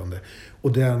Kristusmedvetande.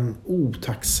 Och den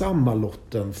otacksamma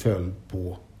lotten föll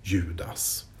på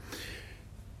Judas.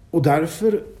 Och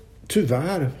därför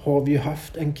tyvärr har vi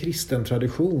haft en kristen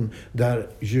tradition där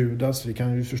Judas, vi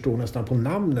kan ju förstå nästan på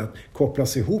namnet,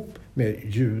 kopplas ihop med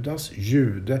Judas,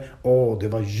 jude. Det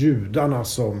var judarna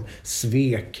som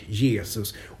svek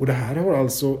Jesus. Och det här har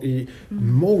alltså i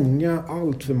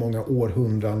allt för många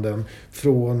århundraden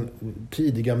från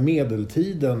tidiga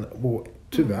medeltiden och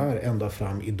tyvärr ända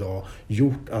fram idag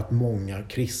gjort att många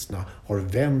kristna har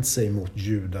vänt sig mot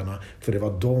judarna, för det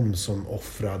var de som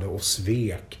offrade och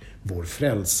svek vår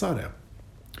frälsare.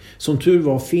 Som tur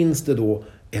var finns det då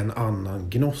en annan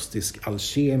gnostisk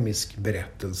alkemisk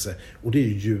berättelse, och det är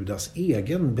Judas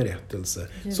egen berättelse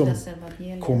som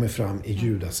kommer fram i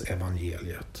Judas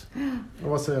evangeliet. Och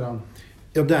vad säger han?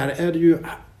 Ja, där är det ju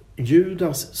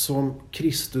Judas som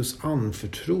Kristus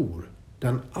anförtror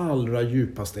den allra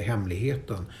djupaste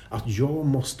hemligheten, att jag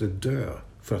måste dö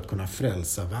för att kunna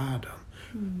frälsa världen.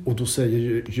 Och då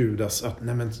säger Judas att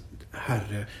nej men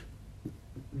Herre,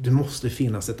 det måste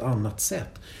finnas ett annat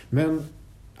sätt. Men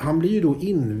han blir ju då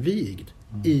invigd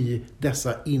i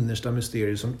dessa innersta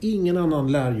mysterier som ingen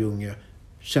annan lärjunge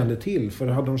kände till. För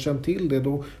hade de känt till det,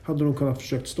 då hade de kunnat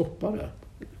försökt stoppa det.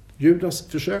 Judas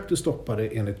försökte stoppa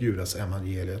det enligt Judas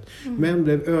evangeliet. Men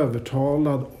blev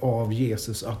övertalad av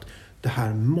Jesus att det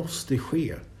här måste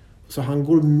ske. Så han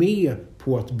går med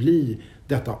på att bli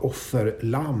detta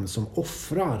offerlamm som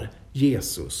offrar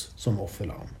Jesus som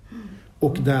offerlamm.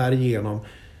 Och därigenom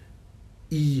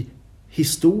i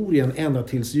historien ända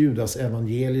tills Judas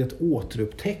evangeliet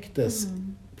återupptäcktes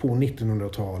på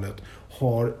 1900-talet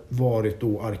har varit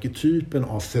då arketypen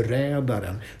av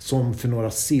förrädaren som för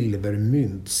några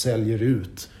silvermynt säljer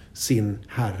ut sin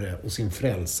herre och sin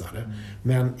frälsare.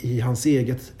 Men i hans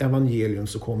eget evangelium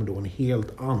så kommer då en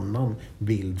helt annan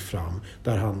bild fram,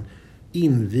 där han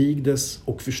invigdes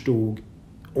och förstod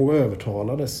och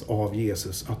övertalades av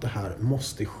Jesus att det här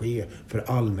måste ske för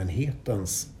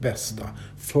allmänhetens bästa,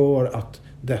 för att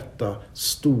detta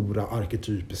stora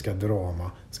arketypiska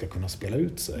drama ska kunna spela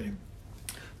ut sig.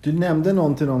 Du nämnde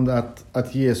någonting om det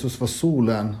att Jesus var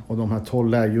solen och de här 12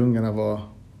 lärjungarna var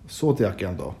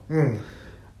zodiaken då.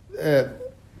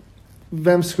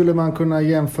 Vem skulle man kunna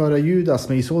jämföra Judas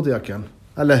med i zodiaken?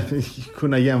 Eller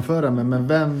kunna jämföra med, men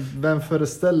vem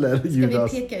föreställer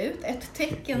Judas? Ska vi peka ut ett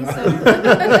tecken som...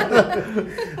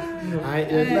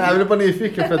 Nej, jag är bara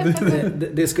nyfiken för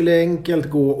att det skulle enkelt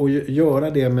gå att göra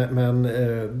det, men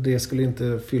det skulle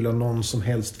inte fylla någon som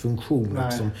helst funktion.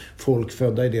 Som folk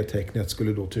födda i det tecknet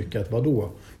skulle då tycka att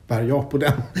vadå? Bär jag på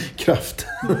den kraften?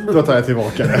 Då tar jag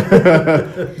tillbaka det.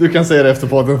 Du kan säga det efter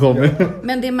podden, Tommy.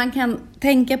 Men det man kan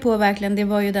tänka på verkligen, det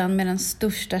var ju den med den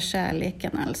största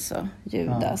kärleken, alltså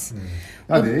Judas.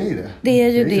 Ja, det är ju det. Det är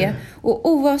ju det. Och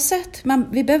oavsett,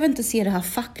 vi behöver inte se det här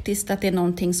faktiskt, att det är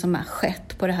någonting som har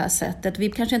skett på det här sättet. Vi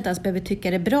kanske inte ens behöver tycka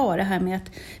det är bra, det här med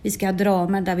att vi ska ha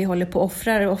dramer där vi håller på och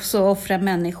offrar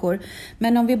människor.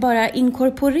 Men om vi bara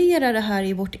inkorporerar det här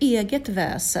i vårt eget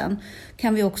väsen,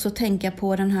 kan vi också tänka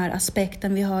på den här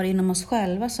aspekten vi har inom oss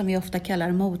själva som vi ofta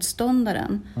kallar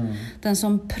motståndaren. Den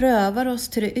som prövar oss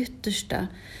till det yttersta.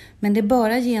 Men det är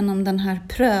bara genom den här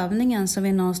prövningen som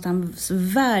vi någonstans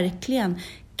verkligen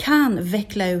kan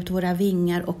veckla ut våra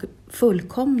vingar och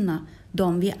fullkomna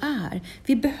de vi är.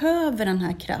 Vi behöver den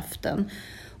här kraften.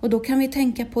 Och då kan vi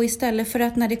tänka på, istället för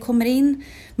att när det kommer in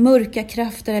mörka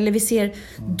krafter eller vi ser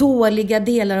dåliga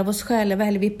delar av oss själva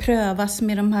eller vi prövas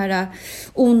med de här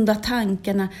onda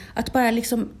tankarna, att bara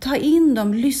liksom ta in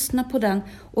dem, lyssna på den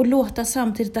och låta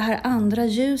samtidigt det här andra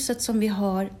ljuset som vi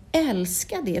har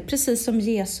älska det, precis som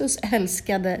Jesus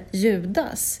älskade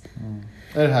Judas.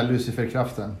 Är det här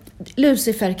Luciferkraften?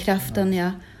 Luciferkraften,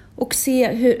 ja. Och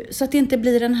se så att det inte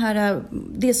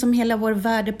blir det som hela vår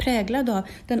värld är präglad av.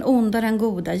 Den onda, den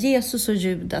goda, Jesus och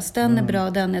Judas, den är bra,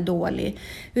 den är dålig.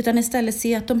 Utan istället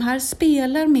se att de här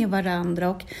spelar med varandra.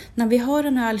 Och när vi har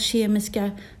den här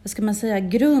alkemiska,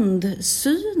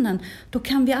 grundsynen, då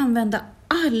kan vi använda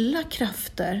alla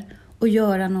krafter och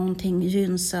göra någonting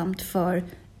gynnsamt för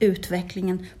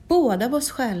utvecklingen, både av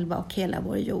oss själva och hela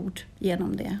vår jord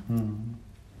genom det.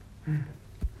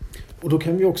 Och då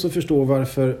kan vi också förstå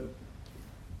varför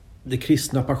det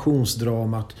kristna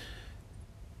passionsdramat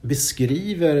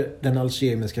beskriver den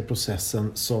alkemiska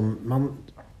processen som man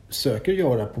söker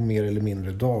göra på mer eller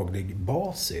mindre daglig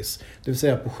basis. Det vill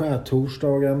säga på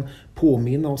skärtorsdagen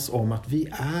påminna oss om att vi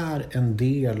är en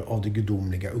del av det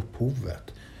gudomliga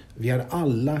upphovet. Vi är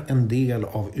alla en del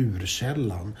av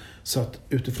urkällan. Så att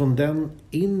utifrån den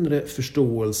inre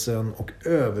förståelsen och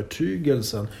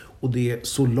övertygelsen och det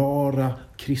solara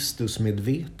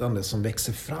Kristusmedvetande som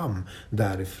växer fram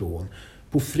därifrån,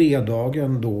 på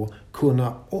fredagen då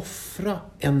kunna offra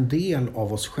en del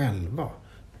av oss själva.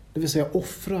 Det vill säga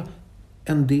offra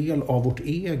en del av vårt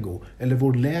ego eller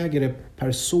vår lägre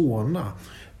persona.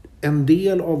 En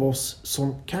del av oss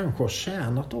som kanske har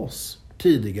tjänat oss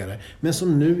tidigare, men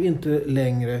som nu inte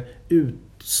längre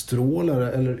utstrålar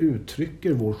eller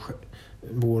uttrycker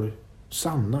vår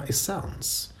sanna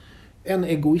essens. En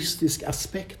egoistisk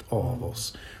aspekt av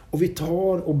oss. Och vi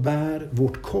tar och bär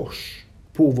vårt kors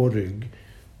på vår rygg.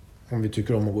 Om vi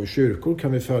tycker om att gå i kyrkor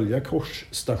kan vi följa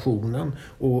korsstationen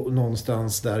och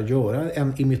någonstans där göra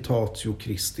en imitatio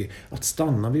Christi. Att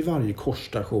stanna vid varje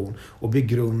korsstation och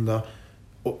begrunda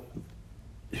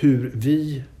hur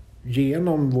vi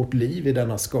genom vårt liv i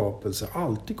denna skapelse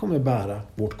alltid kommer bära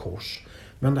vårt kors.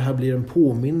 Men det här blir en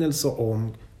påminnelse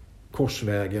om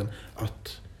korsvägen,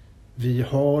 att vi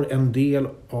har en del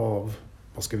av,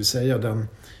 den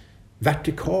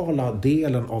vertikala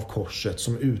delen av korset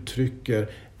som uttrycker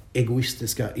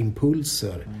egoistiska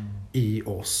impulser i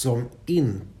oss, som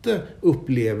inte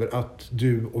upplever att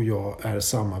du och jag är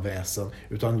samma väsen,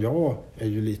 utan jag är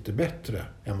ju lite bättre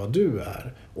än vad du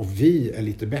är och vi är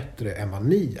lite bättre än vad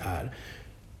ni är.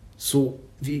 Så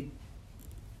vi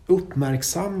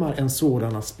uppmärksammar en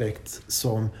sådan aspekt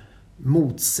som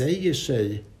motsäger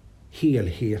sig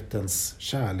helhetens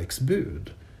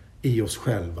kärleksbud i oss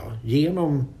själva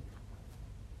genom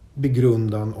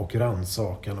begrundan och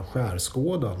rannsakan och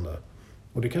skärskådande.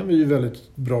 Och det kan vi ju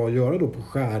väldigt bra göra då på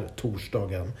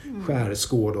skärtorsdagen.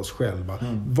 Skärskåda oss själva.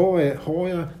 Vad har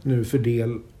jag nu för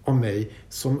del av mig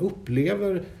som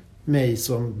upplever mig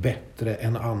som bättre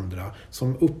än andra?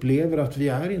 Som upplever att vi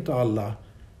är inte alla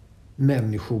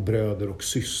människobröder och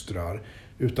systrar,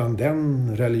 utan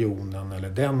den religionen eller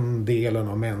den delen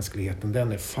av mänskligheten,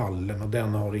 den är fallen och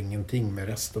den har ingenting med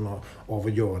resten av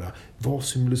att göra. Vad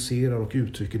symboliserar och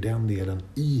uttrycker den delen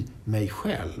i mig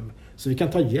själv? Så vi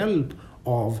kan ta hjälp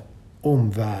av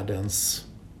omvärldens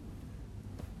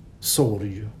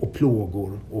sorg och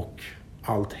plågor och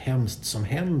allt hemskt som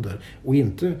händer. Och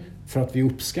inte för att vi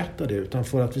uppskattar det, utan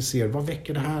för att vi ser vad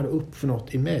väcker det här upp för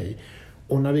något i mig.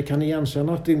 Och när vi kan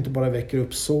igenkänna att det inte bara väcker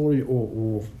upp sorg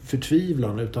och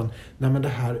förtvivlan, utan men det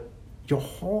här, jag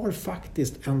har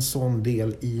faktiskt en sån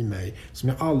del i mig som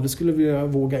jag aldrig skulle vilja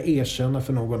våga erkänna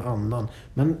för någon annan.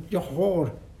 Men jag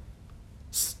har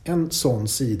en sån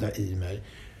sida i mig.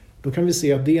 Då kan vi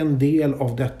se att det är en del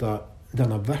av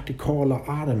denna vertikala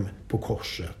arm på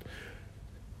korset.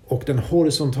 Och den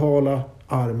horisontala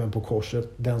armen på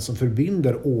korset, den som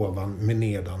förbinder ovan med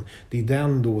nedan, det är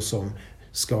den då som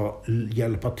ska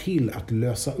hjälpa till att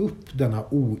lösa upp denna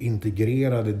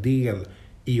ointegrerade del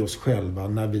i oss själva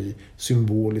när vi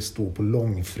symboliskt då på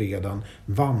långfredagen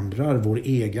vandrar vår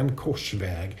egen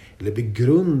korsväg eller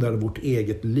begrundar vårt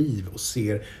eget liv och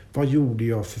ser, vad gjorde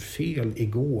jag för fel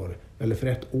igår eller för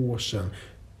ett år sedan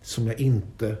som jag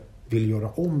inte vill göra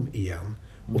om igen.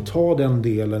 Och ta den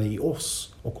delen i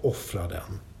oss och offra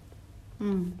den.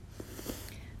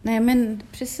 Nej, men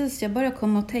precis, jag bara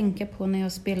kom att tänka på när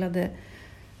jag spelade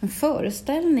en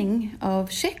föreställning av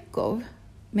Tjechov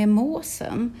med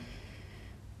måsen.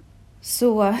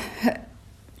 Så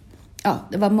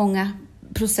det var många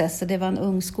processer. Det var en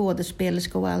ung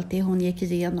skådespelerska och allt det hon gick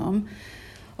igenom.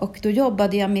 Och då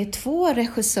jobbade jag med 2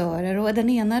 regissörer. Och den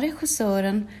ena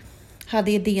regissören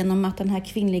hade idén om att den här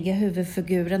kvinnliga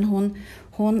huvudfiguren,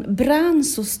 hon brann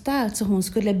så starkt så hon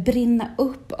skulle brinna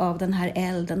upp av den här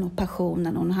elden och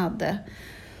passionen hon hade.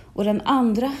 Och den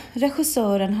andra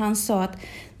regissören, han sa att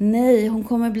nej, hon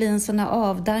kommer bli en sån här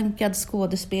avdankad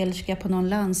skådespelerska på någon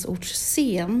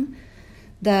landsortsscen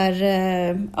där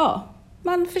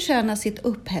man förtjänar sitt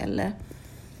upphälle.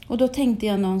 Och då tänkte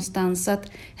jag någonstans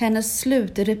att hennes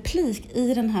slutreplik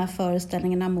i den här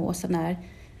föreställningen av måsen är: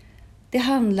 det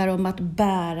handlar om att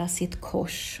bära sitt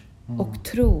kors och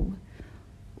tro.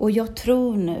 Och jag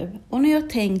tror nu, och när jag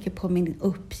tänker på min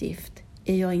uppgift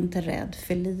är jag inte rädd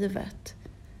för livet.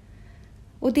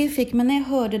 Och det fick mig, när jag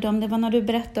hörde dem, det var när du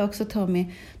berättade också Tommy,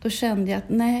 då kände jag att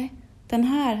nej, den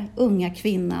här unga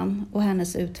kvinnan och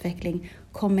hennes utveckling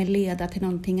kommer leda till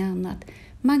någonting annat.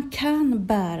 Man kan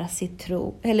bära sitt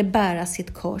tro, eller bära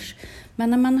sitt kors. Men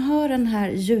när man har den här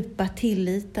djupa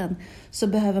tilliten så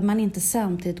behöver man inte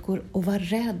samtidigt gå och vara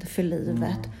rädd för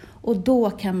livet. Och då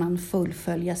kan man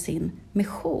fullfölja sin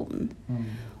mission.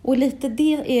 Och lite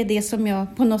det är det som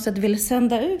jag på något sätt vill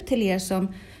sända ut till er som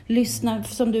lyssnar.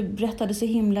 Som du berättade så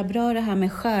himla bra, det här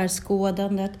med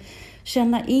skärskådandet.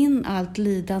 Känna in allt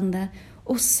lidande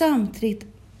och samtidigt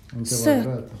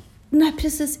Nej,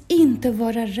 precis, inte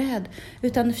vara rädd,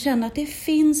 utan känna att det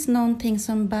finns någonting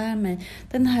som bär mig.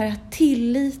 Den här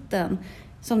tilliten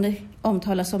som det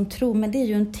omtalas om tro, men det är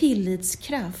ju en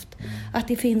tillitskraft. Att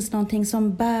det finns någonting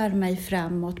som bär mig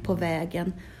framåt på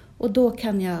vägen. Och då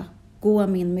kan jag gå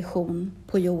min mission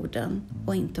på jorden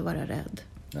och inte vara rädd.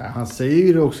 Ja, han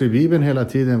säger det också i Bibeln hela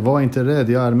tiden. Var inte rädd,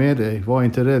 jag är med dig. Var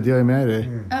inte rädd, jag är med dig.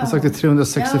 Han har sagt det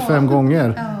 365 gånger.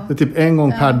 Det är typ en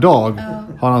gång per dag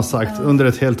har han sagt under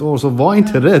ett helt år. Så var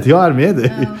inte rädd, jag är med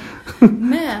dig.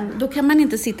 Men då kan man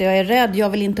inte sitta, jag är rädd, jag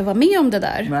vill inte vara med om det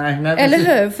där. Nej, eller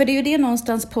hur? För det är ju det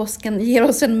någonstans påsken ger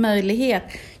oss en möjlighet.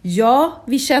 Ja,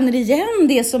 vi känner igen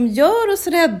det som gör oss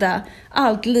rädda,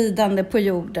 allt lidande på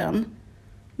jorden.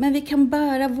 Men vi kan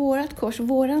bära vårat kors,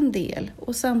 våran del.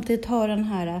 Och samtidigt ha den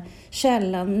här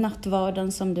källan,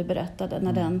 nattvarden som du berättade,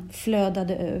 när den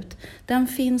flödade ut. Den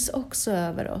finns också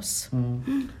över oss.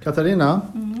 Katarina,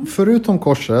 förutom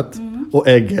korset och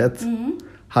ägget,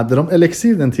 hade de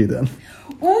elixir den tiden?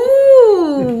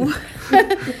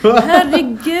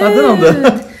 Herregud! Hade de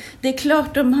det? Det är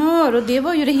klart de har, och det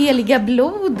var ju det heliga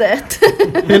blodet.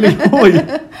 Oj!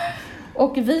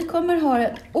 Och vi kommer ha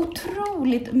ett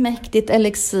otroligt mäktigt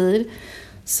elixir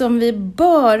som vi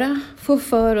bara får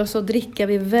för oss att dricka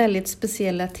vid väldigt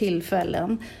speciella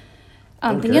tillfällen.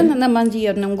 Antingen när man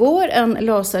genomgår en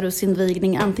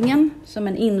Lazarus-invigning, antingen som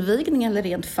en invigning eller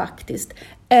rent faktiskt,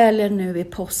 eller nu i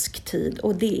påsktid.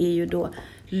 Och det är ju då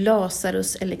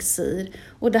Lazarus elixir.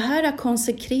 Och det här har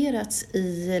konsekrerats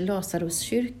i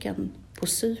Lazaruskyrkan på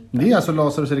Cypern. Det är alltså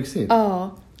Lazarus elixir?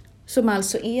 Ja, som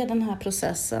alltså är den här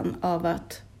processen av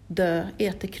att dö,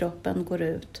 äterkroppen går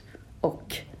ut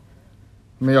och...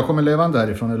 Men jag kommer levande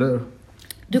härifrån, eller hur?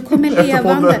 Du kommer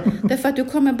levande, därför att du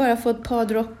kommer bara få ett par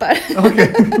droppar.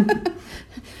 Okej.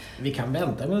 Vi kan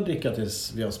vänta med att dricka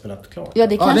tills vi har spelat klart. Ja,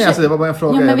 det kanske... nej, alltså det var bara en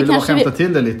fråga. Ja, jag ville bara kanske skämta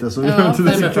till det lite. Så Ja, inte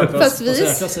det. fast vi... På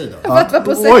säkra sidan.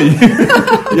 Oj,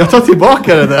 jag tar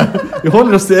tillbaka det där. Vi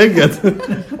håller oss till ägget.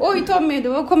 Oj Tommy,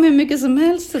 det kommer hur mycket som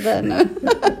helst där nu.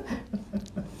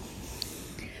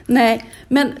 Nej,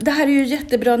 men det här är ju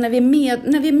jättebra när vi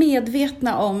är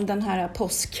medvetna om den här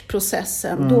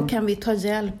påskprocessen. Då kan vi ta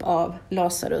hjälp av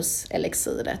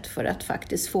Lazarus-elixiret för att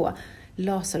faktiskt få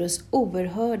Lazarus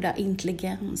oerhörda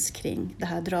intelligens kring det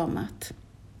här dramat.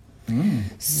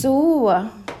 Så...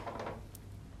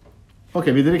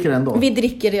 Okej, vi dricker ändå. Vi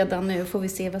dricker redan nu, får vi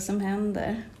se vad som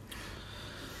händer.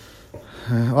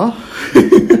 Ja,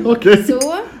 okej.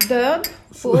 Så, död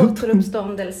och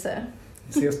återuppståndelse.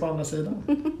 Ses på andra sidan.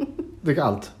 Drick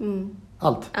allt.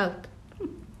 Allt. Allt.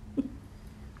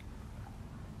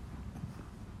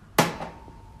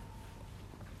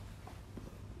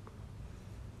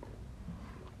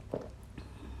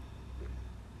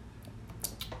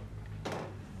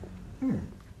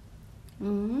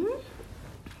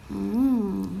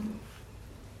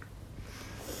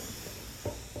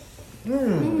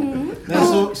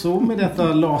 Så med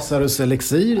detta Lazarus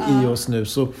elixir i oss nu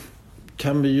så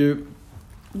kan vi ju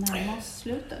Närma oss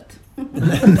slutet.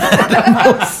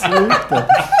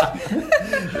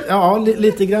 Ja,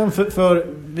 lite grann för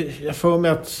jag får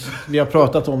med att vi har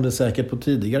pratat om det säkert på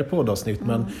tidigare poddavsnitt,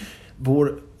 men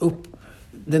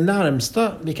det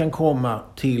närmsta vi kan komma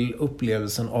till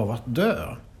upplevelsen av att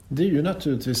dö, det är ju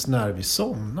naturligtvis när vi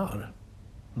somnar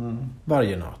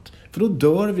varje natt. För då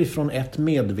dör vi från ett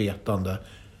medvetande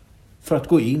för att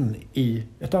gå in i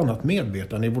ett annat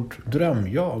medvetande, i vårt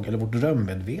drömjag eller vårt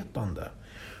drömmedvetande.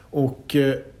 Och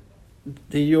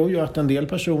det gör ju att en del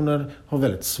personer har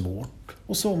väldigt svårt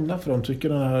att somna, för de tycker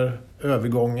den här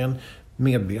övergången,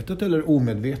 medvetet eller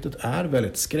omedvetet, är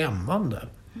väldigt skrämmande.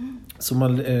 Så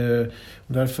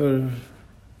därför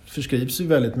förskrivs ju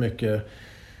väldigt mycket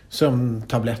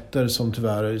sömntabletter som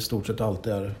tyvärr i stort sett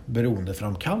alltid är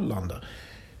beroendeframkallande.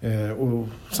 Och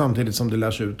samtidigt som det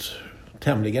lärs ut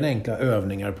tämligen enkla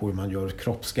övningar på hur man gör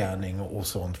kroppsscanning och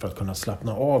sånt för att kunna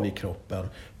slappna av i kroppen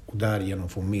och därigenom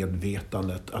få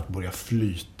medvetandet att börja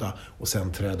flyta och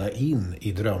sen träda in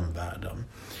i drömvärlden.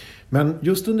 Men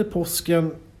just under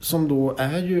påsken, som då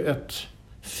är ju ett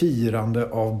firande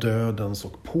av dödens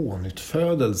och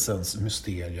pånyttfödelsens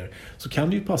mysterier, så kan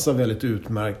det ju passa väldigt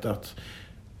utmärkt att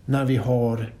när vi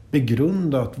har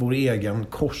begrundat vår egen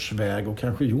korsväg och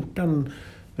kanske gjort en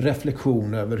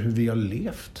reflektion över hur vi har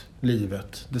levt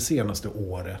livet det senaste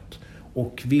året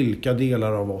och vilka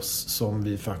delar av oss som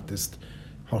vi faktiskt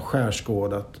har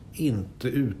skärskådat inte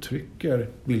uttrycker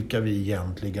vilka vi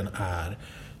egentligen är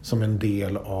som en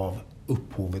del av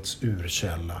upphovets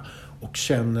urkälla, och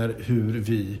känner hur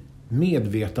vi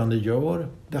medvetande gör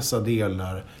dessa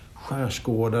delar,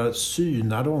 skärskådar,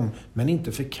 synar dem men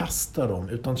inte förkastar dem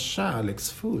utan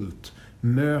kärleksfullt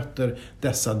möter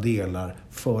dessa delar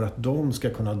för att de ska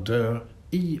kunna dö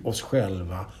i oss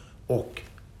själva och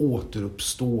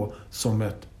återuppstå som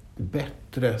ett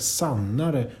bättre,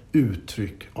 sannare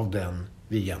uttryck av den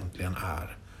vi egentligen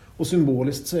är. Och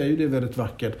symboliskt så är ju det väldigt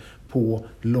vackert på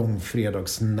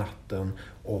långfredagsnatten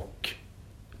och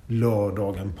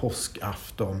lördagen,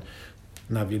 påskafton,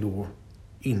 när vi då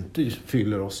inte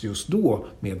fyller oss just då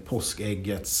med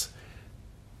påskäggets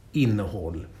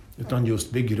innehåll utan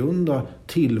just begrunda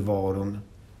tillvaron.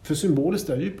 För symboliskt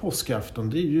är ju påskafton,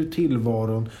 det är ju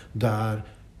tillvaron där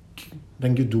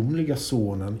den gudomliga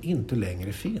sonen inte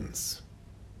längre finns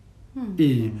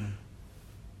i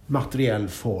materiell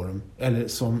form eller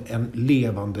som en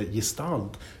levande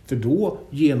gestalt. För då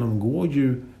genomgår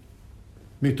ju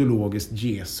mytologiskt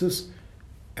Jesus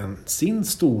sin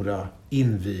stora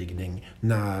invigning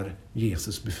när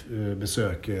Jesus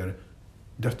besöker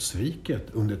dödsriket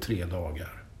under 3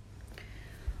 dagar.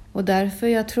 Och därför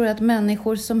jag tror att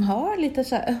människor som har lite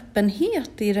så här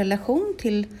öppenhet i relation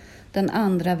till den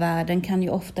andra världen kan ju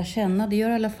ofta känna, det gör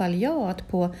i alla fall jag, att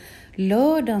på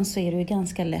lördagen så är det ju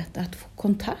ganska lätt att få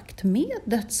kontakt med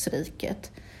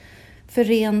dödsriket. För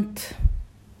rent,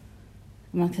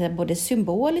 man kan säga, både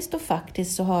symboliskt och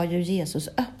faktiskt så har ju Jesus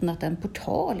öppnat en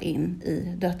portal in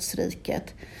i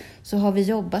dödsriket. Så har vi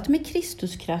jobbat med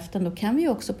Kristuskraften, då kan vi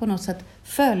också på något sätt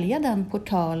följa den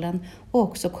portalen och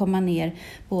också komma ner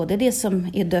både det som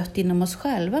är dött inom oss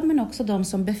själva men också de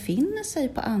som befinner sig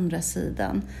på andra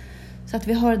sidan. Så att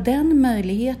vi har den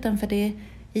möjligheten, för det är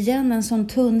igen en sån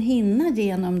tunn hinna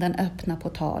genom den öppna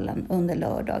portalen under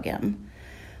lördagen.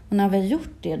 Och när vi har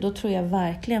gjort det, då tror jag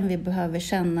verkligen vi behöver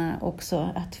känna också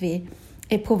att vi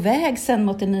är på väg sen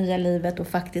mot det nya livet och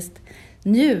faktiskt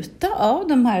njuta av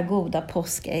de här goda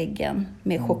påskäggen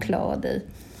med choklad i.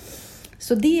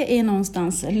 Så det är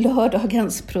någonstans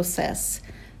lördagens process.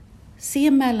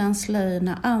 Se mellan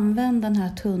slöjorna, använd den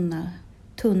här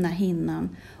tunna hinnan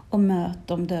och möt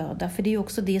de döda. För det är ju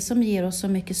också det som ger oss så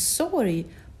mycket sorg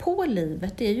på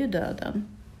livet, det är ju döden.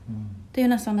 Det är ju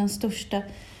nästan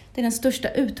den största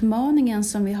utmaningen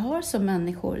som vi har som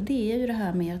människor. Det är ju det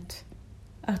här med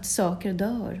att saker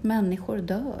dör, människor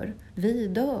dör, vi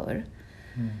dör.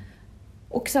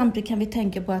 Och samtidigt kan vi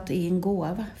tänka på att det är en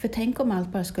gåva. För tänk om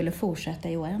allt bara skulle fortsätta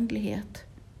i oändlighet.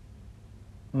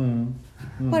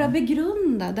 Bara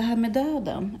begrunda det här med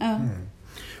döden. Ja.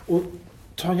 Och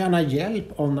ta gärna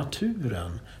hjälp av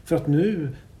naturen. För att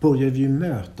nu börjar vi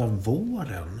möta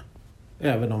våren.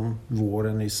 Även om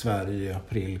våren i Sverige i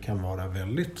april kan vara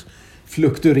väldigt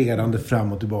fluktuerande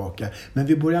fram och tillbaka. Men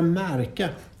vi börjar märka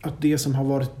att det som har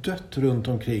varit dött runt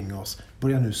omkring oss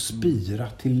börjar nu spira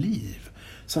till liv.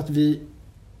 Så att vi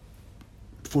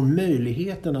får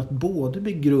möjligheten att både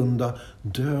begrunda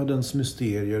dödens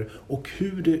mysterier och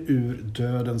hur det ur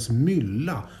dödens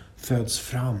mylla föds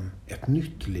fram ett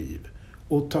nytt liv.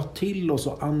 Och ta till oss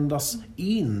och andas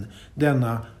in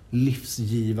denna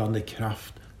livsgivande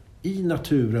kraft i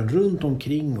naturen runt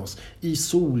omkring oss, i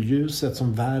solljuset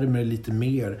som värmer lite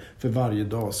mer för varje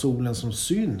dag, solen som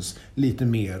syns lite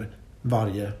mer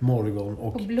varje morgon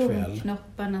och kväll. Och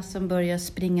blomknopparna som börjar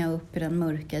springa upp i den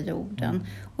mörka jorden.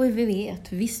 Och vi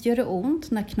vet, visst gör det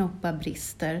ont när knoppar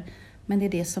brister, men det är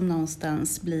det som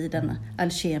någonstans blir den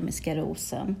alkemiska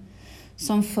rosen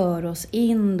som för oss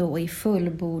in då i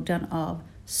fullbordan av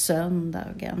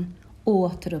söndagen,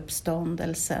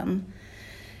 återuppståndelsen,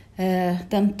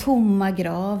 den tomma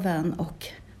graven och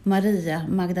Maria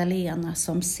Magdalena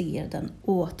som ser den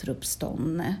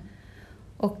återuppståndne.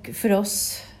 Och för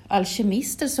oss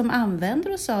alkemister som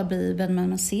använder oss av Bibeln, men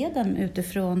man ser den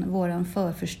utifrån våran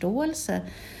förförståelse,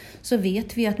 så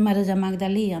vet vi att Maria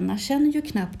Magdalena känner ju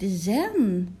knappt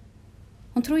igen.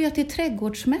 Hon tror ju att det är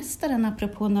trädgårdsmästaren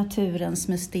apropå naturens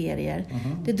mysterier.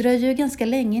 Det dröjer ju ganska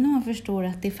länge innan man förstår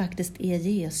att det faktiskt är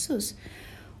Jesus.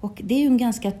 Och det är ju en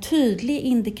ganska tydlig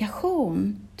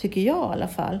indikation, tycker jag i alla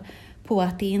fall, på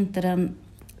att det inte är den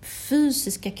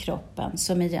fysiska kroppen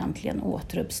som egentligen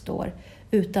återuppstår,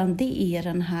 utan det är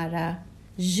den här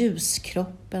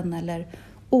ljuskroppen eller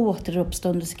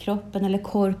återuppståndelsekroppen eller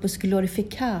corpus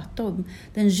glorificatum,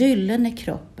 den gyllene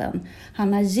kroppen.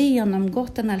 Han har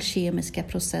genomgått den alkemiska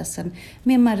processen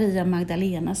med Maria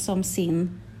Magdalena som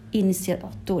sin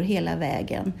initiator hela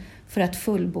vägen för att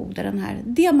fullborda den här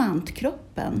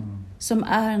diamantkroppen som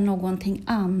är någonting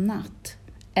annat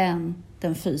än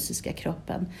den fysiska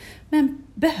kroppen. Men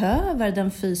behöver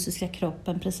den fysiska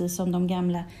kroppen, precis som de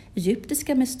gamla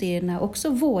egyptiska mysterierna också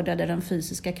vårdade den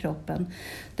fysiska kroppen.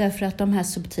 Därför att de här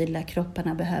subtila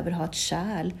kropparna behöver ha ett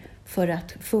kärl för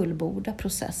att fullborda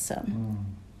processen.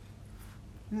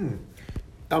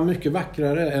 Ja, mycket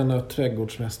vackrare än att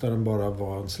trädgårdsmästaren bara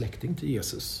var en släkting till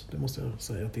Jesus. Det måste jag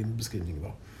säga att din beskrivning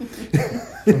var.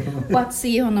 Och att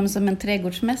se honom som en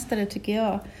trädgårdsmästare tycker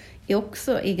jag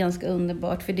också är ganska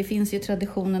underbart. För det finns ju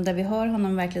traditionen där vi har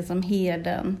honom verkligen som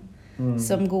herden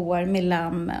som går med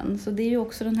lammen. Så det är ju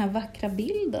också den här vackra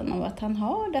bilden av att han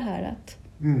har det här att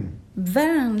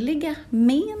vänliga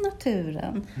med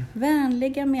naturen,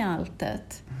 vänliga med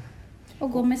alltet.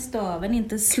 Och gå med staven,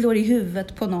 inte slår i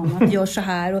huvudet på någon att gör så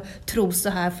här och tro så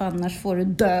här för annars får du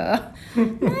dö.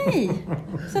 Nej,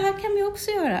 så här kan vi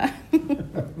också göra.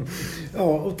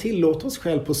 Ja, och tillåt oss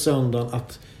själv på söndagen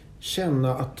att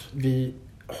känna att vi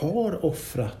har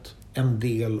offrat en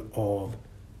del av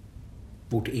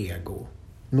vårt ego.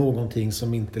 Någonting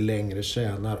som inte längre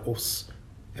tjänar oss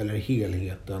eller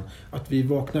helheten. Att vi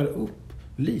vaknar upp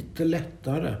lite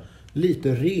lättare,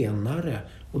 lite renare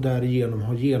och därigenom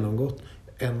har genomgått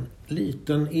en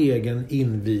liten egen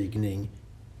invigning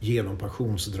genom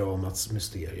passionsdramats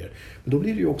mysterier. Men då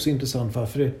blir det ju också intressant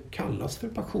varför det kallas för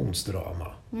passionsdrama.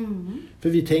 För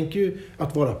vi tänker ju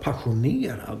att vara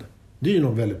passionerad, det är ju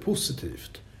något väldigt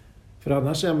positivt. För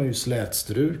annars är man ju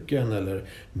slätstruken eller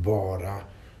bara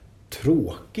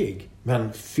tråkig.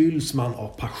 Men fylls man av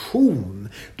passion,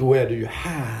 då är det ju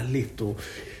härligt och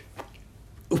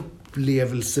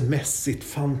upplevelsemässigt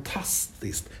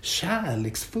fantastiskt,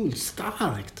 kärleksfullt,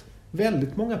 starkt.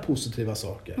 Väldigt många positiva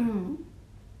saker.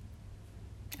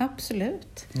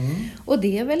 Absolut. Och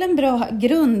det är väl en bra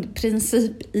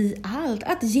grundprincip i allt.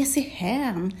 Att ge sig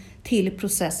hän till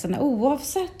processerna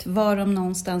oavsett vad de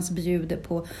någonstans bjuder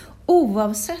på.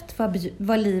 Oavsett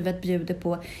vad livet bjuder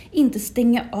på. Inte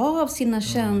stänga av sina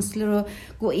känslor och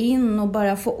gå in och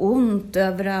bara få ont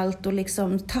överallt och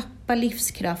liksom tappa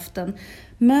livskraften.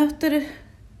 Möter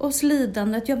oss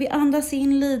lidandet. Ja, vi andas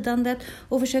in lidandet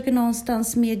och försöker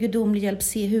någonstans med gudomlig hjälp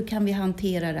se hur kan vi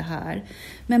hantera det här.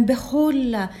 Men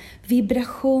behålla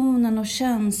vibrationen och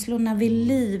känslorna vid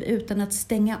liv utan att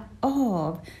stänga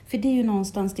av. För det är ju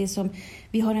någonstans det som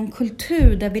vi har en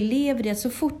kultur där vi lever i. Att så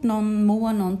fort någon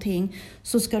mår någonting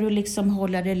så ska du liksom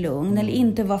hålla det lugn eller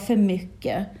inte vara för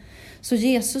mycket. Så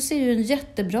Jesus är ju en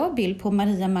jättebra bild på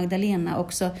Maria Magdalena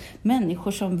också.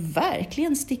 Människor som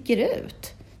verkligen sticker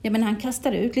ut. Ja, men han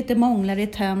kastar ut lite månglar i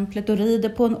templet och rider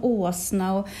på en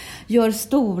åsna och gör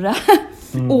stora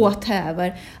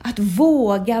åthäver. Att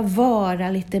våga vara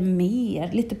lite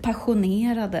mer, lite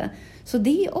passionerade. Så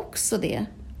det är också det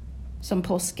som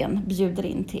påsken bjuder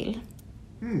in till.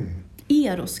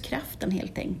 Eroskraften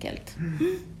helt enkelt.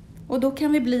 Och då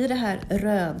kan vi bli det här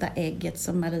röda ägget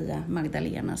som Maria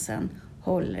Magdalena sen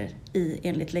håller i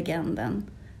enligt legenden.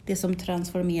 Det som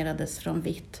transformerades från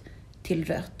vitt till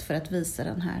rött för att visa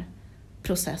den här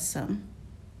processen.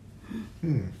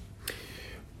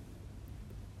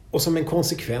 Och som en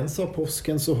konsekvens av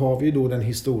påsken så har vi då den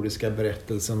historiska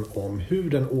berättelsen om hur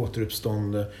den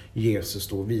återuppståndne Jesus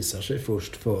då visar sig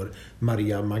först för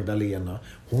Maria Magdalena.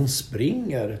 Hon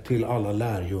springer till alla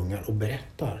lärjungar och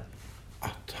berättar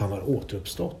att han har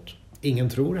återuppstått. Ingen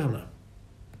tror henne.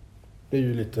 Det är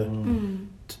ju lite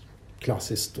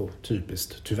klassiskt och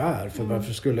typiskt tyvärr. För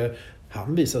varför skulle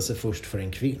han visa sig först för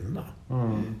en kvinna?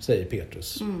 Säger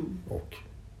Petrus och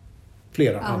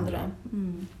flera andra.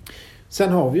 Sen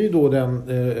har vi ju då den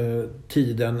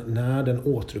tiden när den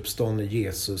återuppståndne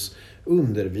Jesus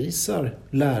undervisar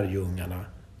lärjungarna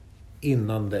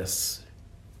innan dess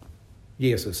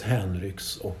Jesus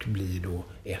hänrycks och blir då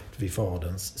ett vid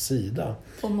faderns sida.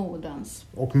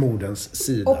 Och moderns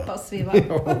sida. Hoppas vi, va?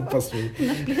 Ja, hoppas vi.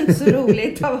 Det blir inte så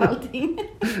roligt av allting.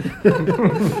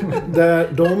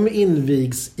 Där de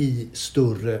invigs i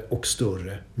större och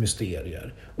större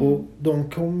mysterier. Och de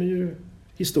kommer ju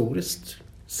historiskt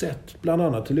sett bland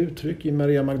annat till uttryck i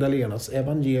Maria Magdalenas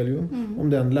evangelium. Om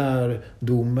den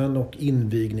lärdomen och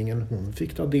invigningen hon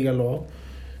fick ta del av.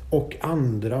 Och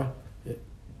andra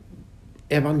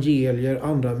evangelier,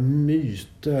 andra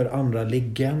myter, andra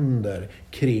legender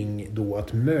kring då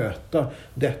att möta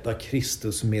detta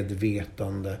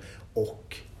Kristusmedvetande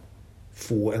och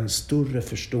få en större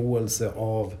förståelse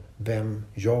av vem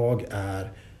jag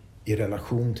är i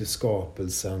relation till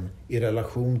skapelsen, i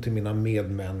relation till mina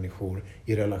medmänniskor,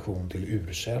 i relation till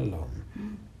urkällan.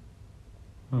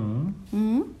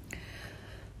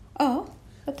 Ja,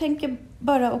 jag tänker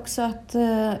bara också att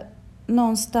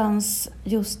någonstans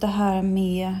just det här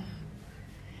med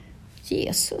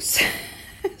Jesus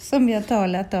som vi har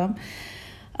talat om,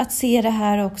 att se det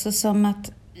här också som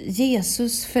att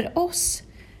Jesus för oss,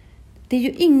 det är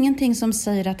ju ingenting som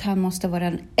säger att han måste vara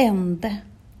den enda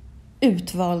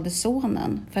utvalde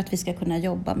sonen för att vi ska kunna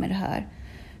jobba med det här.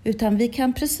 Utan vi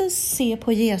kan precis se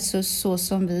på Jesus så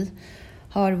som vi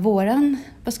har våran,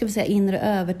 inre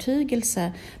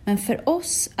övertygelse. Men för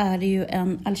oss är det ju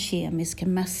en alkemisk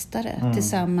mästare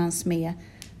tillsammans med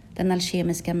den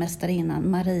alkemiska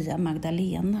mästarinnan Maria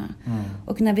Magdalena.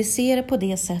 Och när vi ser det på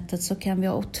det sättet så kan vi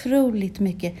ha otroligt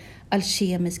mycket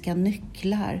alkemiska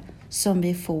nycklar som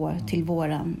vi får till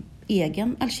våran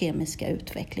egen alkemiska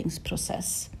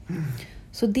utvecklingsprocess.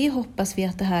 Så det hoppas vi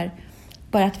att det här,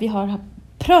 bara att vi har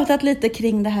pratat lite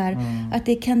kring det här, att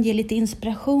det kan ge lite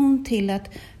inspiration till att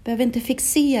behöver inte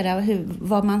fixera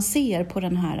vad man ser på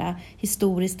den här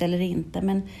historiskt eller inte,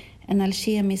 men en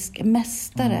alkemisk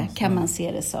mästare kan man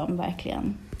se det som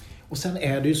verkligen. Och sen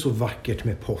är det ju så vackert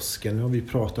med påsken. Nu har vi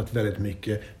pratat väldigt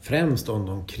mycket främst om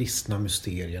de kristna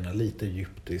mysterierna, lite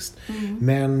egyptiskt.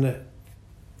 Men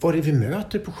vad är det vi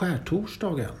möter på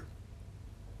skärtorsdagen?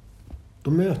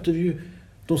 Då möter vi ju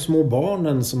de små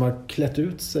barnen som har klätt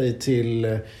ut sig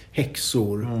till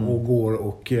häxor och går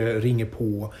och ringer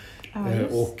på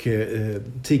och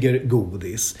tigger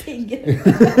godis.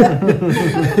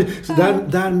 Så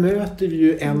där möter vi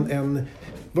ju en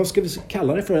vad ska vi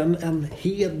kalla det för, en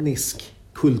hednisk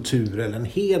kultur eller en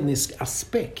hednisk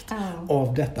aspekt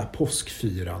av detta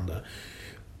påskfirande.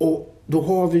 Och då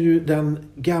har vi ju den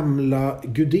gamla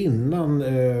gudinnan,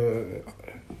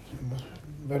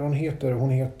 vad hon heter? Hon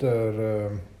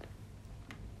heter...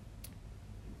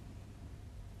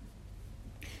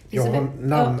 Jag har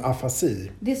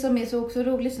namnafasi. Det som är så också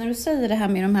roligt när du säger det här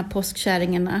med de här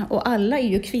påskkärringarna, och alla är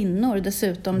ju kvinnor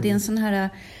dessutom. Det är en sån här,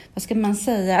 vad ska man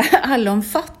säga,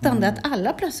 allomfattande, att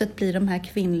alla plötsligt blir de här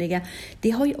kvinnliga. Det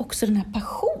har ju också den här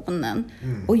passionen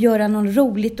att göra något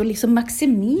roligt och liksom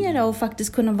maximera och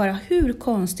faktiskt kunna vara hur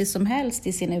konstig som helst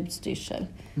i sin utstyrsel.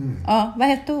 Ja, vad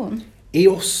hette hon?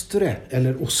 Eostre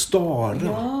eller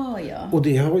Ostara. Ja. Och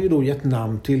det har ju då gett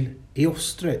namn till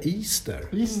Eostre,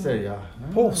 Easter, ja.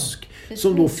 Påsk,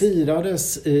 som då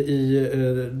firades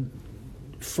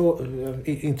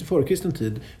inte före kristen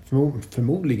tid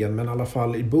förmodligen, men i alla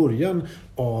fall i början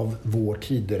av vår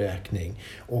tideräkning.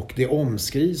 Och det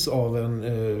omskrivs av en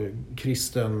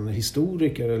kristen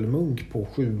historiker eller munk på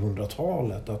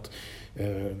 700-talet att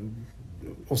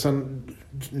och sen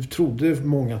trodde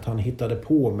många att han hittade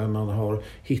på, men man har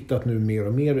hittat nu mer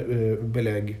och mer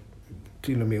belägg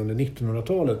till och med under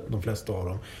 1900-talet, de flesta av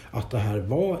dem, att det här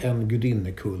var en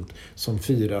gudinnekult som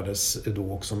firades då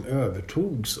och som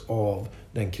övertogs av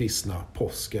den kristna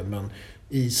påsken. Men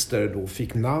Easter då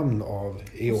fick namn av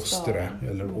Eostre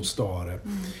eller Ostare.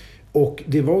 Och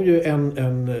det var ju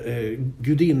en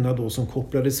gudinna då som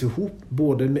kopplades ihop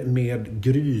både med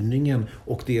gryningen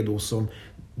och det då som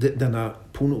denna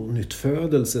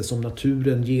pånyttfödelse som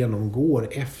naturen genomgår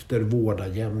efter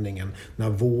vårdagjämningen, när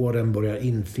våren börjar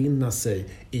infinna sig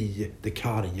i det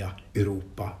karga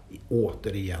Europa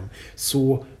återigen.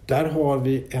 Så där har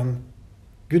vi en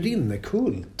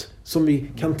gudinnekult som vi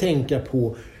kan tänka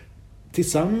på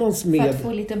tillsammans med... För att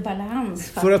få lite balans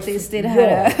faktiskt i det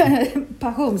här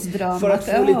passionsdramat. För att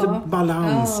få lite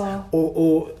balans. Ja.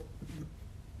 Och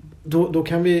då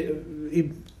kan vi...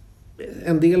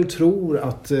 En del tror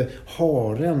att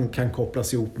haren kan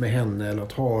kopplas ihop med henne, eller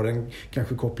att haren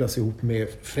kanske kopplas ihop med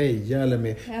Freja eller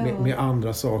med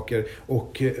andra saker.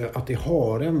 Och att det är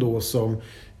haren då som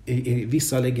i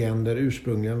vissa legender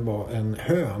ursprungligen var en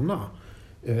höna.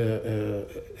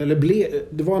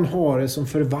 Det var en hare som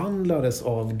förvandlades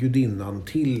av gudinnan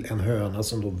till en höna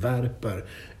som då värper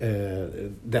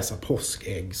dessa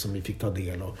påskägg som vi fick ta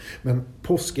del av. Men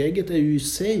påskägget är ju i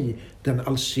sig den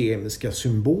alkemiska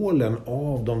symbolen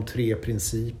av de tre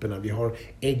principerna. Vi har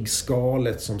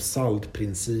äggskalet som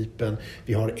saltprincipen,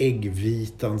 vi har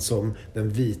äggvitan som den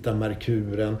vita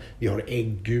merkuren, vi har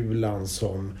äggulan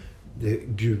som det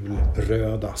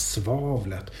gulröda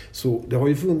svavlet. Så det har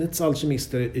ju funnits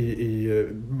alkemister i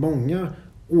många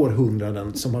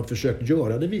århundraden som har försökt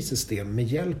göra det visesten med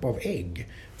hjälp av ägg.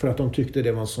 För att de tyckte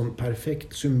det var en sån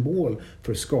perfekt symbol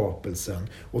för skapelsen.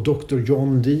 Och Dr.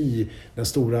 John Dee, den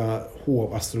stora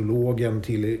hovastrologen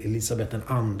till Elisabeth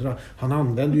II, han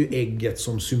använde ju ägget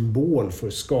som symbol för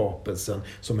skapelsen,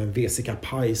 som en vesica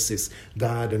piscis,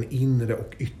 där den inre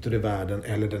och yttre världen,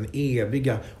 eller den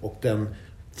eviga och den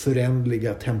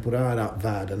förändliga temporära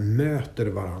världen möter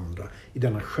varandra. I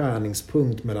denna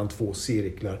skärningspunkt mellan två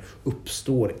cirklar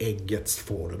uppstår äggets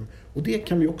form. Och det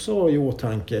kan vi också ha i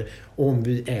åtanke om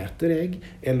vi äter ägg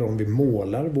eller om vi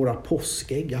målar våra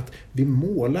påskägg. Att vi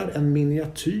målar en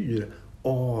miniatyr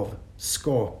av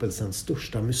skapelsens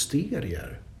största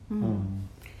mysterier.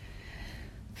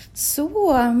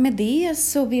 Så med det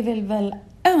så vi vill väl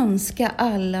önska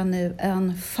alla nu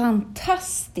en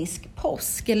fantastisk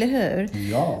påsk, eller hur?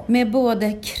 Ja. Med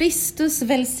både Kristus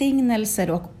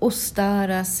välsignelser och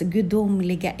Ostaras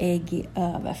gudomliga ägg i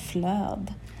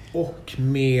överflöd. Och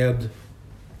med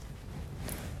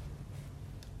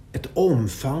ett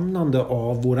omfamnande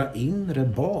av våra inre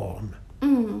barn.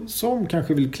 Som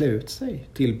kanske vill klä ut sig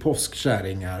till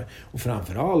påskkärringar och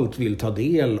framförallt vill ta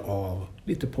del av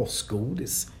lite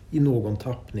påskgodis i någon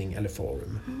tappning eller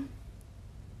form.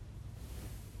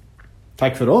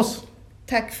 Tack för oss.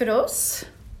 Tack för oss.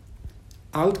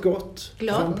 Allt gott.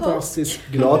 Glad Fantastiskt.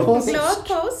 Glad påsk. Glad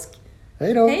påsk.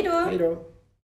 Hej då. Hej då. Hej då.